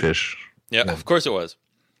fried fish. Yeah, of course it was.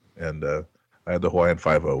 And I had the Hawaiian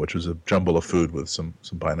 5-0, which was a jumble of food with some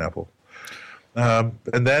pineapple. And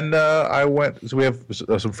then I went. So we have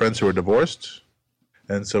some friends who are divorced,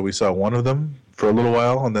 and so we saw one of them for a little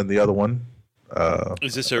while, and then the other one.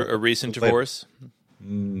 Is this a recent divorce?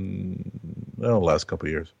 Well, the last couple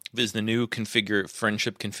of years. Is the new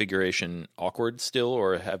friendship configuration awkward still,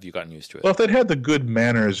 or have you gotten used to it? Well, if they'd had the good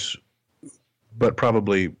manners, but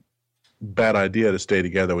probably bad idea to stay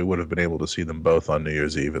together, we would have been able to see them both on New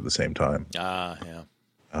Year's Eve at the same time. Yeah.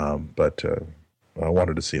 But I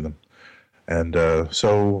wanted to see them. And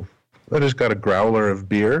so I just got a growler of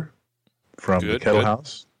beer from the Kettle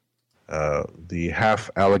House. The half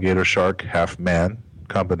alligator shark, half man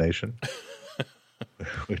combination,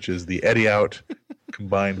 which is the Eddie Out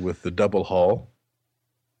combined with the double hull,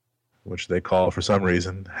 which they call, for some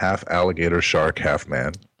reason, half alligator shark, half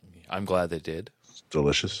man. I'm glad they did. It's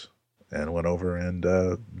delicious. And went over and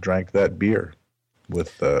drank that beer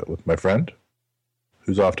with my friend,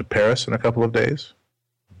 who's off to Paris in a couple of days.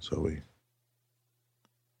 So we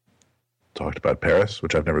talked about Paris,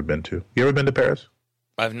 which I've never been to. You ever been to Paris?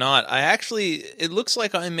 I've not. It looks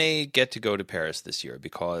like I may get to go to Paris this year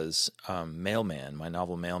because Mailman, my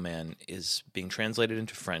novel Mailman, is being translated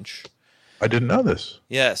into French. I didn't know this.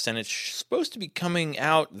 Yes, and it's supposed to be coming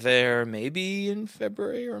out there maybe in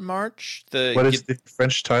February or March. What is the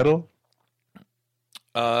French title?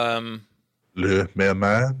 Le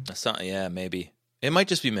Mailman? Yeah, maybe. It might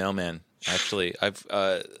just be Mailman, actually.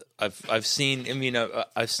 I've seen,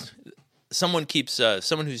 someone keeps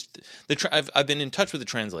someone who's I've been in touch with the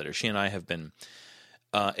translator. She and I have been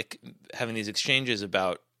having these exchanges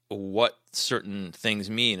about what certain things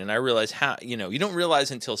mean, and I realize how you don't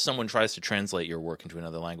realize until someone tries to translate your work into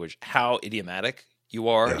another language how idiomatic you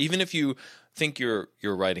are, even if you think you're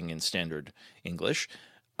writing in standard English.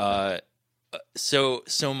 So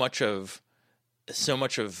much of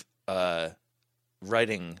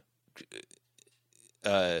writing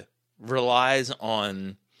relies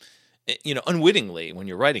on, unwittingly when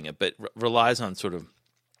you're writing it, but relies on sort of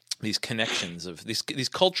these connections of these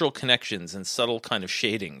cultural connections and subtle kind of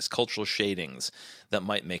shadings, cultural shadings that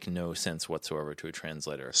might make no sense whatsoever to a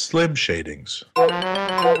translator. Slim shadings.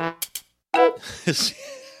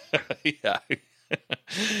 Yeah.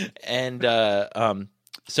 And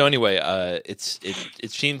so anyway, it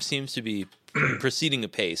seems to be proceeding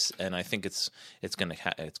apace, and I think it's going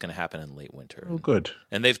to happen in late winter. Oh, good.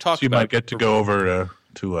 And they've talked So you about might get to go over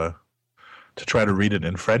to try to read it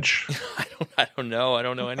in French. I don't know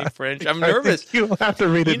any French. I'm nervous. You'll have to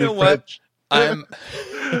read it You know in what? French.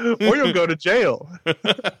 Or you'll go to jail.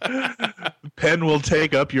 Penn will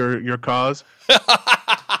take up your cause.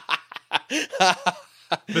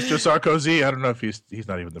 Mr. Sarkozy, I don't know if he's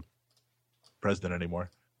not even the president anymore.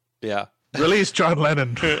 Yeah. Release John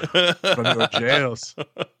Lennon from your jails.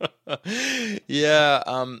 Yeah,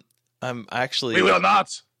 I'm actually. We will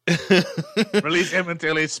not release him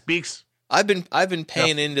until he speaks. I've been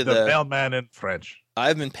paying into the mailman in French.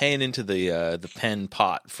 I've been paying into the Penn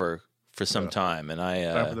pot for some time, and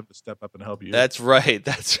time for them to step up and help you. That's right.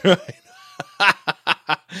 That's right.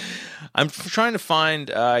 I'm trying to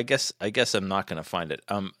find. I guess I'm not going to find it.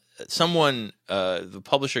 Someone, the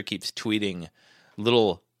publisher keeps tweeting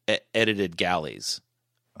little edited galleys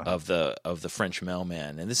of the French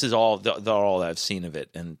mailman, and this is all all I've seen of it.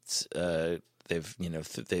 And they've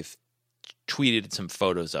tweeted some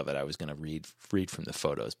photos of it. I was going to read from the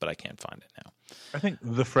photos, but I can't find it now. I think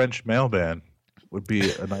the French mailman would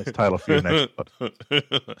be a nice title for your next book.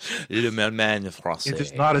 Le mailman français. It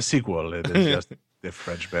is not a sequel. It is just the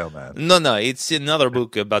French mailman. No, it's another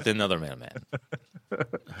book about another mailman. I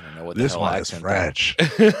don't know what the this hell one is French.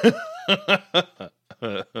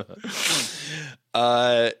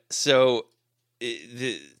 So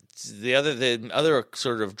the other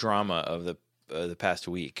sort of drama of the past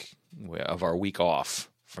week, of our week off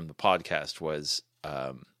from the podcast, was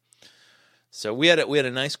so we had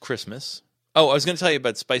a nice Christmas. Oh, I was going to tell you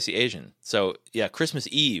about Spicy Asian. So yeah, Christmas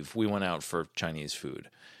Eve we went out for Chinese food,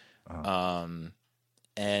 and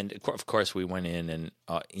of course we went in and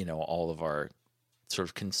all of our sort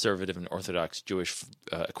of conservative and Orthodox Jewish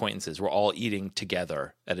acquaintances were all eating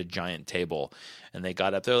together at a giant table, and they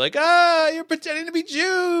got up there like, you're pretending to be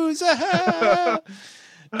Jews,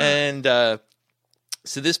 and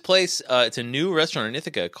so this place, it's a new restaurant in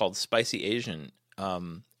Ithaca called Spicy Asian,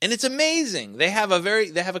 and it's amazing. They have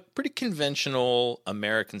a pretty conventional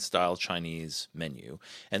American style Chinese menu,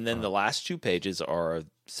 and then the last 2 pages are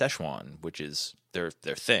Szechuan, which is their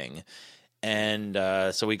thing. And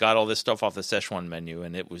so we got all this stuff off the Szechuan menu,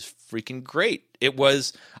 and it was freaking great.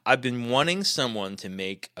 I've been wanting someone to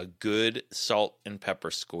make a good salt and pepper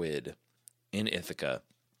squid in Ithaca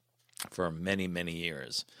for many, many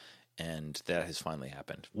years, and that has finally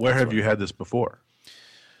happened. Where have you had this before?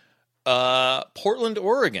 Portland,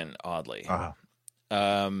 Oregon, oddly.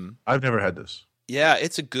 I've never had this. Yeah,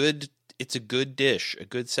 it's a good dish, a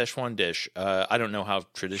good Szechuan dish. I don't know how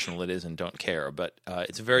traditional it is and don't care, but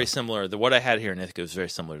it's very similar. What I had here in Ithaca was very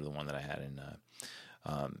similar to the one that I had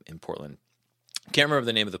in Portland. Can't remember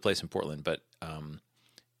the name of the place in Portland, but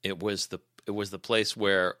it was the place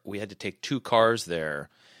where we had to take 2 cars there,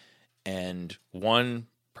 and one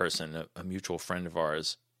person, a mutual friend of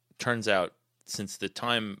ours, turns out since the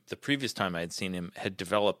previous time I had seen him, had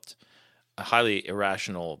developed a highly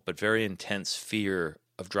irrational but very intense fear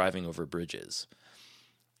of driving over bridges.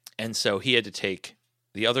 And so he had to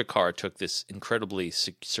the other car took this incredibly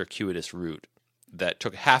circuitous route that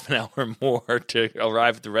took half an hour more to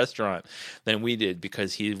arrive at the restaurant than we did,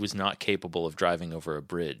 because he was not capable of driving over a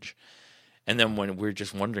bridge. And then when we were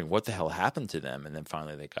just wondering what the hell happened to them, and then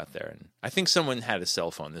finally they got there. And I think someone had a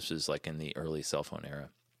cell phone. This was like in the early cell phone era.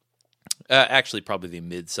 Actually, probably the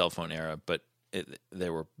mid cell phone era, but they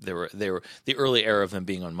were the early era of them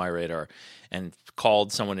being on my radar, and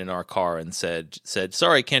called someone in our car and said,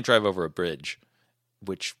 sorry, can't drive over a bridge,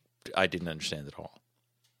 which I didn't understand at all.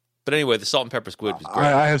 But anyway, the salt and pepper squid was great.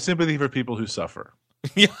 I have sympathy for people who suffer.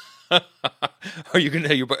 Yeah. Are you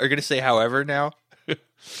gonna say however now?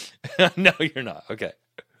 No, you're not. Okay.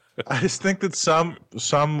 I just think that some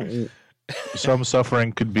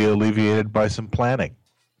suffering could be alleviated by some planning.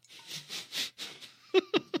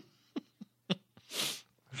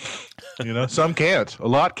 Some can't. A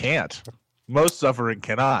lot can't. Most suffering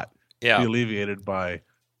cannot be alleviated by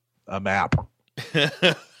a map.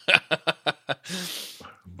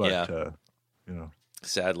 But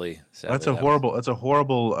sadly, that's a horrible.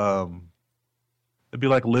 It'd be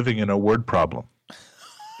like living in a word problem.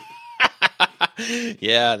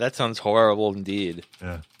 Yeah, that sounds horrible indeed.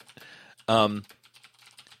 Yeah. But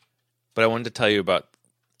I wanted to tell you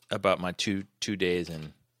about my two days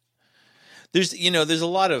in there's a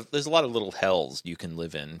lot of little hells you can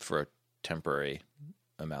live in for temporary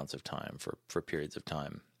amounts of time, for periods of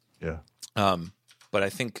time. Yeah. But I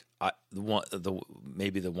think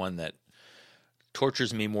maybe the one that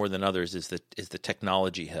tortures me more than others is the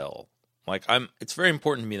technology hell. Like it's very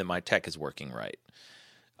important to me that my tech is working right.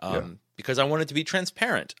 Because I want it to be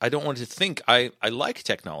transparent. I don't want to think I like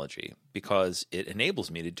technology because it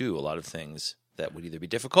enables me to do a lot of things that would either be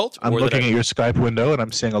difficult. I'm looking at your Skype window and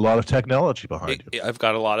I'm seeing a lot of technology behind you. I've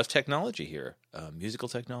got a lot of technology here: musical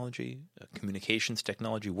technology, communications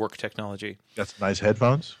technology, work technology. Got some nice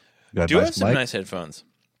headphones. I have some nice headphones,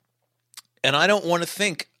 and I don't want to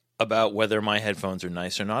think about whether my headphones are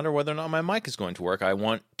nice or not, or whether or not my mic is going to work. I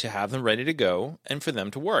want to have them ready to go and for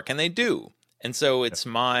them to work, and they do. And so it's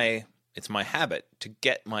my habit to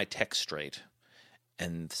get my tech straight,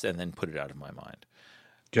 and then put it out of my mind.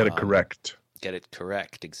 Get it correct. Get it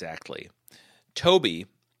correct, exactly. Toby,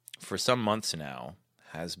 for some months now,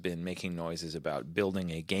 has been making noises about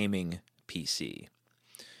building a gaming PC.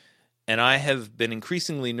 And I have been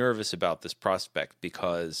increasingly nervous about this prospect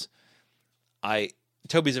because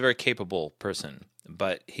Toby's a very capable person,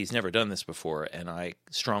 but he's never done this before, and I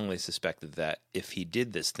strongly suspected that if he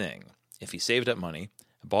did this thing, if he saved up money,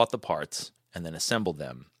 bought the parts, and then assembled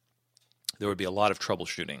them, there would be a lot of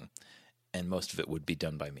troubleshooting, and most of it would be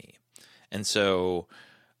done by me. And so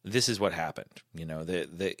this is what happened.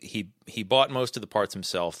 He bought most of the parts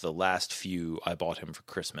himself. The last few I bought him for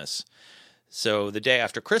Christmas. So the day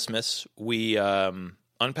after Christmas, we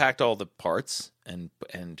unpacked all the parts and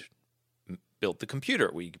built the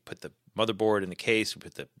computer. We put the motherboard in the case, we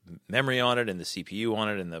put the memory on it, and the CPU on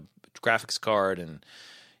it, and the graphics card, and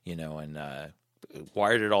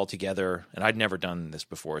wired it all together. And I'd never done this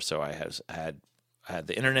before, so I had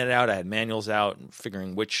the internet out, I had manuals out,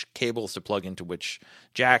 figuring which cables to plug into which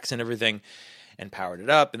jacks and everything, and powered it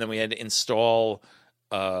up. And then we had to install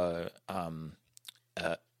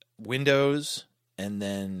Windows, and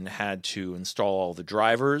then had to install all the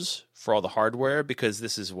drivers for all the hardware, because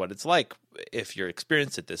this is what it's like. If you're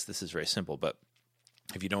experienced at this is very simple. But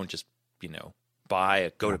if you don't just,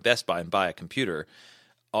 go to Best Buy and buy a computer,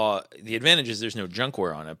 the advantage is there's no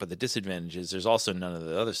junkware on it, but the disadvantage is there's also none of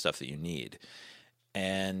the other stuff that you need.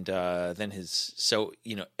 And then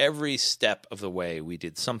every step of the way we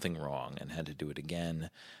did something wrong and had to do it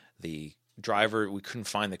again. The driver, we couldn't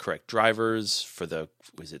find the correct drivers for the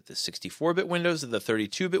 64-bit Windows or the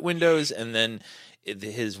 32-bit Windows, and then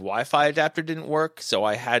his Wi-Fi adapter didn't work, so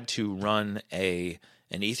I had to run an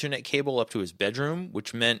Ethernet cable up to his bedroom,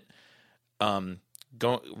 which meant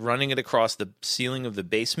running it across the ceiling of the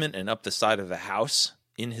basement and up the side of the house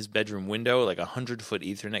in his bedroom window, like a 100-foot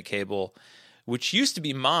Ethernet cable, which used to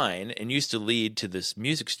be mine and used to lead to this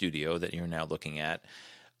music studio that you're now looking at.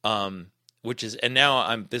 And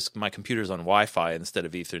now my computer's on Wi-Fi instead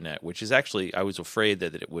of Ethernet, which is actually, I was afraid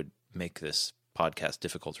that it would make this podcast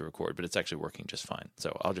difficult to record, but it's actually working just fine.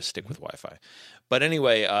 So I'll just stick with Wi-Fi. But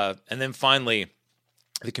anyway, and then finally,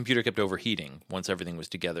 the computer kept overheating once everything was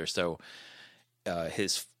together. So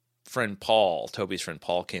his friend Paul, Toby's friend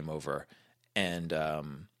Paul, came over and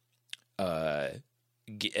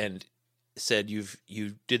said, you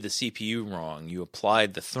did the CPU wrong. You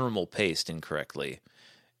applied the thermal paste incorrectly.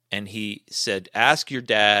 And he said, ask your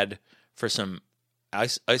dad for some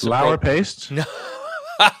flour paste? No.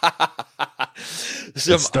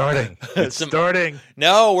 It's starting. It's starting.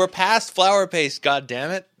 No, we're past flour paste, God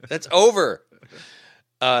damn it. That's over.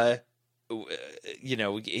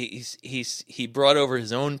 He brought over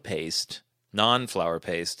his own paste, non-flour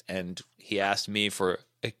paste, and he asked me for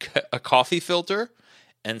a coffee filter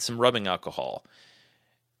and some rubbing alcohol.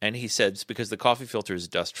 And he said it's because the coffee filter is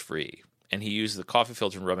dust-free. And he used the coffee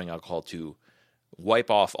filter and rubbing alcohol to wipe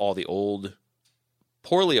off all the old,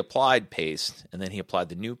 poorly applied paste, and then he applied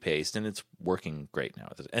the new paste, and it's working great now.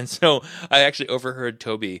 And so I actually overheard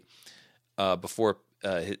Toby before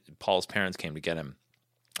Paul's parents came to get him.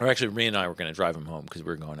 Or actually, Rhea and I were going to drive him home because we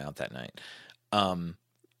were going out that night.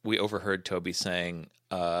 We overheard Toby saying,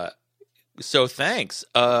 so thanks.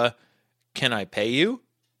 Can I pay you?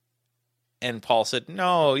 And Paul said,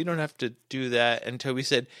 no, you don't have to do that. And Toby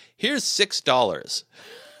said, here's $6.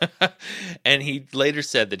 And he later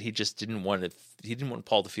said that he just didn't want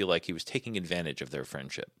Paul to feel like he was taking advantage of their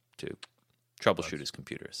friendship to troubleshoot his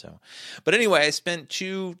computer. So, but anyway, I spent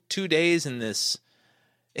two days in this.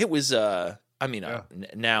 It was,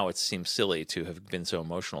 now it seems silly to have been so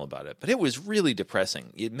emotional about it, but it was really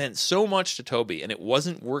depressing. It meant so much to Toby, and it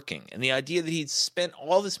wasn't working. And the idea that he'd spent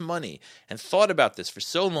all this money and thought about this for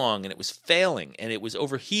so long, and it was failing, and it was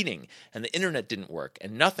overheating, and the internet didn't work,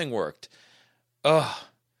 and nothing worked. Ugh.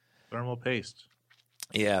 Thermal paste.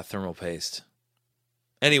 Yeah, thermal paste.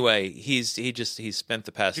 Anyway, he spent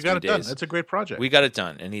the past You 3 got it days. done. It's a great project. We got it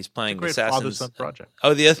done, and he's It's a playing great Assassin's. father-son project.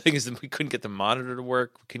 Oh, the other thing is that we couldn't get the monitor to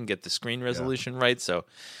work. We couldn't get the screen resolution right, so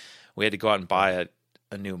we had to go out and buy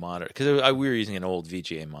a new monitor because we were using an old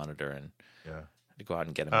VGA monitor, and Yeah. had to go out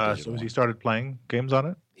and get him. A So digital has he one. started playing games on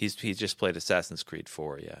it? He's just played Assassin's Creed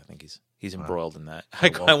 4. Yeah, I think he's embroiled in that.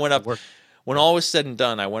 Well, I went up. work. When all was said and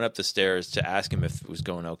done, I went up the stairs to ask him if it was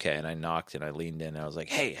going okay, and I knocked and I leaned in. And I was like,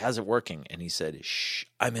 "Hey, how's it working?" And he said, "Shh,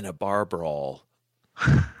 I'm in a bar brawl."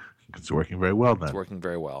 It's working very well then. It's working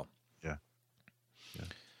very well. Yeah.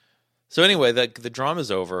 So anyway, the drama's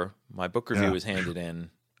over. My book review Yeah. is handed in.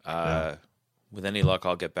 Yeah. With any luck,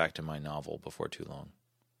 I'll get back to my novel before too long.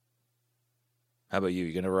 How about you?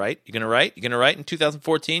 You gonna write? You gonna write in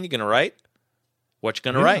 2014? You gonna write? What you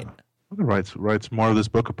gonna write? Writes more of this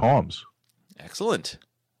book of poems. Excellent.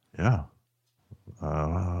 Yeah.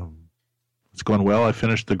 It's going well. I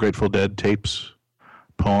finished the Grateful Dead tapes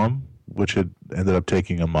poem, which had ended up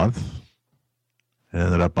taking a month. It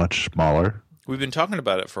ended up much smaller. We've been talking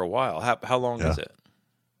about it for a while. How long Yeah. is it?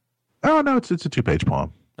 Oh, no, it's a 2-page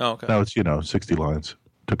poem. Oh, okay. No, it's 60 lines.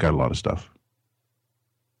 Took out a lot of stuff.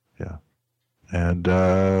 Yeah. And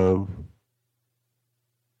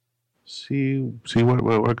see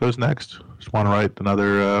where it goes next. Just want to write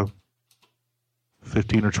another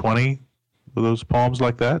 15 or 20 of those poems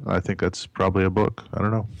like that. I think that's probably a book. I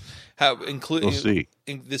don't know. How including We'll see.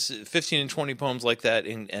 this 15 and 20 poems like that,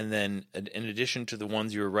 and then in addition to the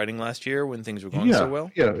ones you were writing last year when things were going so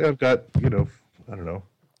well. Yeah, I've got, I don't know,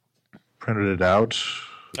 printed it out.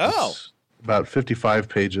 Oh. It's about 55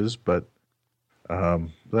 pages, but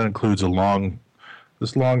that includes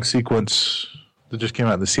this long sequence that just came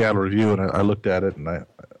out in the Seattle Review, and I looked at it, and I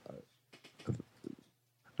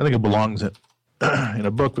think it belongs in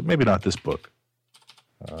a book, but maybe not this book,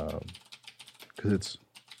 because it's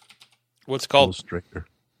What's a called? little stricter.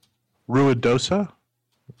 Ruidosa.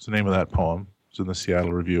 What's the name of that poem? It's in the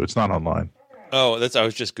Seattle Review. It's not online. Oh, I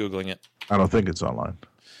was just Googling it. I don't think it's online.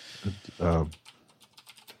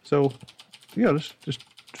 So, yeah, just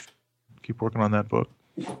keep working on that book.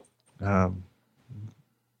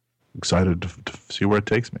 Excited to see where it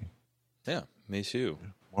takes me. Yeah, me too.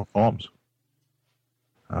 More poems.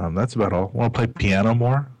 That's about all. I want to play piano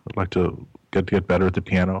more. I'd like to get better at the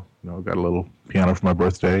piano. I've got a little piano for my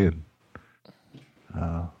birthday, and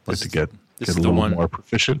like to get this a is the little one- more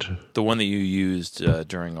proficient. The one that you used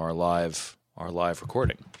during our live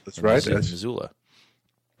recording. That's in right. Missoula.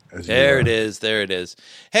 As There you, it is. There it is.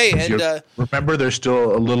 Hey, as and you- remember, there's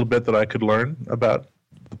still a little bit that I could learn about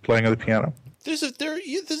the playing of the piano. there's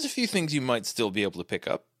a few things you might still be able to pick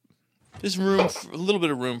up. There's room, a little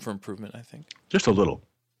bit of room for improvement, I think. Just a little.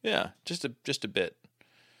 Yeah, just a bit.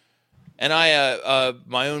 And I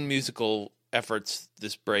my own musical efforts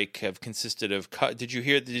this break have consisted of. Did you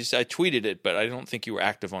hear? I tweeted it, but I don't think you were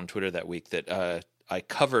active on Twitter that week. That I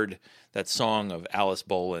covered that song of Alice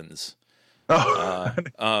Boland's. Oh,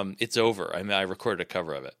 It's Over. I recorded a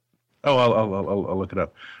cover of it. I'll look it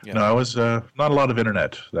up. Yeah. No, I was not a lot of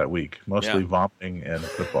internet that week. Mostly Yeah. vomiting and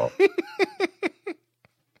football.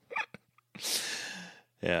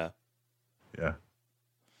 Yeah. Yeah,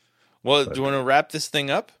 Well, do you want to wrap this thing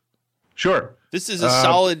up? sure. This is a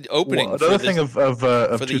solid opening. Well, for another this- thing of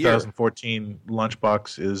for the year. 2014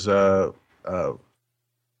 Lunchbox is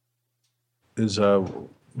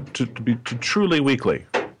to be truly weekly,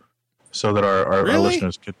 so that our Really?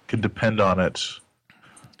 listeners can depend on it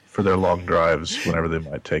for their long drives whenever they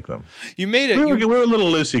might take them. You made it. We were a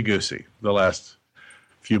little loosey goosey the last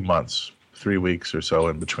few months, 3 weeks or so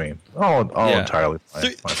in between. All Yeah. entirely my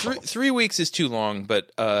Three, fault. 3 weeks is too long,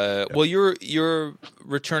 but well, you're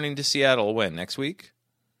returning to Seattle when next week?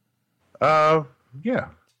 Yeah.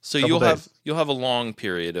 So Couple days. you'll have a long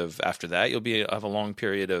period of after that. Have a long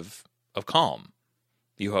period of calm.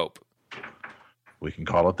 You hope. We can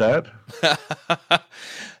call it that.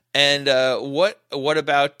 And what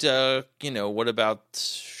about what about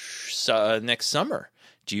next summer?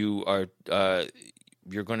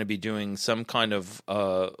 You're going to be doing some kind of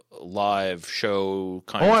live show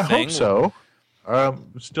kind Oh, of I thing? hope so.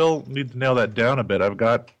 Still need to nail that down a bit. I've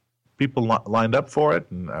got people lined up for it,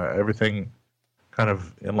 and everything kind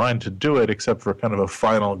of in line to do it, except for kind of a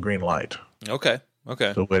final green light. Okay.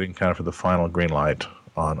 Still waiting kind of for the final green light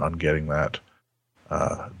on getting that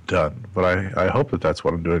done. But I hope that that's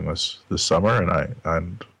what I'm doing this summer,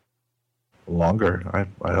 and longer.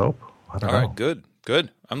 I hope. I don't All know. right.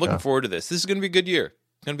 Good. I'm looking forward to this. This is going to be a good year.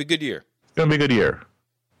 It's going to be a good year. It's gonna be a good year.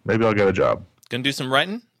 Maybe I'll get a job. Going to do some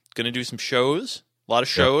writing. Going to do some shows. A lot of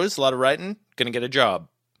shows. A lot of writing. Going to get a job.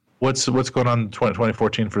 What's going on in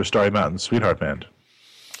 2014 for Starry Mountain Sweetheart Band?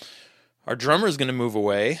 Our drummer is going to move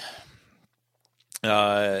away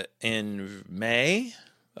in May,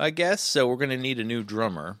 I guess. So we're going to need a new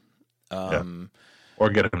drummer. Or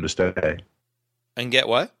get him to stay. And get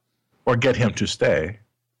what? Or get him to stay.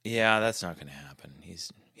 Yeah, that's not going to happen.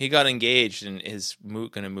 He got engaged and is going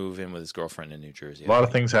to move in with his girlfriend in New Jersey. A lot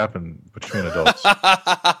of things happen between adults.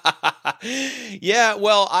 Yeah,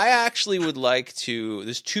 well, I actually would like to.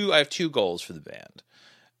 I have two goals for the band.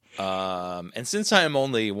 And since I am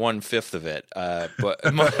only 1/5 of it,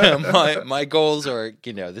 but my goals are,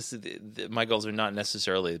 my goals are not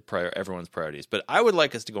necessarily everyone's priorities. But I would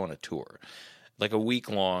like us to go on a tour, like a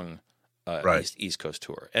week-long East Coast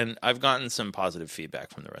tour. And I've gotten some positive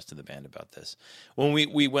feedback from the rest of the band about this. When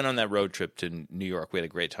we went on that road trip to New York, we had a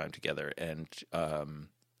great time together, and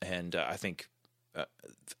I think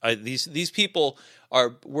these people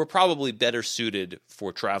were probably better suited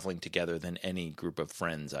for traveling together than any group of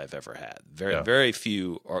friends I've ever had. Very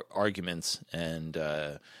few arguments, and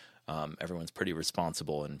everyone's pretty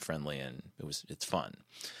responsible and friendly, and it's fun.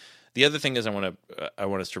 The other thing is I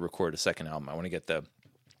want us to record a second album. I want to get the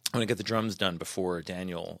drums done before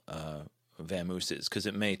Daniel vamooses, because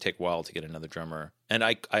it may take a while to get another drummer. And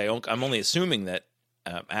I'm only assuming that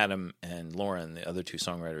Adam and Lauren, the other two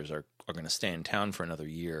songwriters, are going to stay in town for another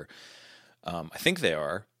year. I think they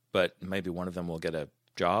are, but maybe one of them will get a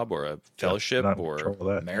job or a fellowship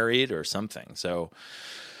or married or something. So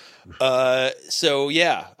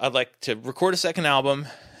yeah, I'd like to record a second album,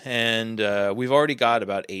 and we've already got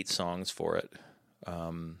about 8 songs for it,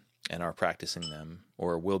 and are practicing them,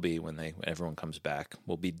 or will be when everyone comes back.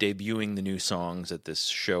 We'll be debuting the new songs at this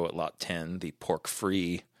show at Lot 10, the Pork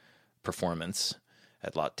Free performance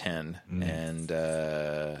at Lot 10, and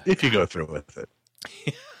if you go through with it.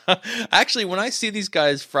 Actually, when I see these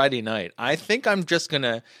guys Friday night, I think I'm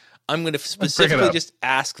gonna specifically just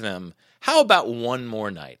ask them, how about one more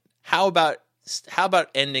night? How about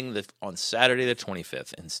ending on Saturday the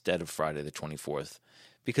 25th instead of Friday the 24th?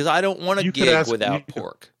 Because I don't want to gig without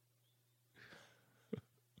pork.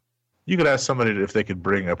 You could ask somebody if they could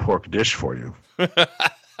bring a pork dish for you.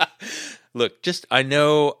 Look, I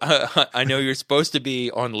know you're supposed to be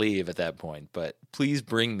on leave at that point, but please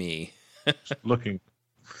bring me. Looking,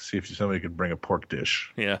 see if somebody could bring a pork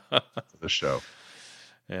dish. Yeah, to the show.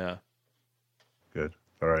 Yeah, good.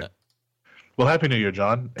 All right. Well, Happy New Year,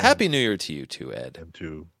 John. Happy New Year to you too, Ed, and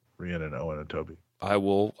to Rhiannon and Owen and Toby. I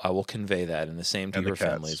will convey that, and the same to your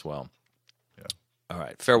family as well. Yeah. All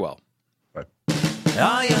right. Farewell. Bye.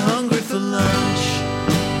 Are you hungry for lunch?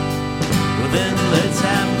 Well, then let's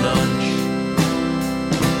have lunch.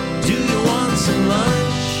 Do you want some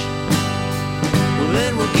lunch? Well,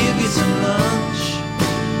 then we'll give you some lunch.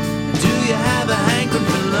 Do you have a hankering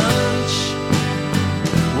for lunch?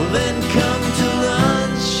 Well, then come to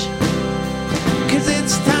lunch, 'cause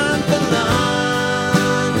it's time for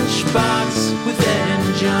Lunchbox with Ed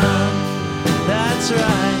and John. That's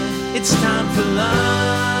right, it's time for lunch.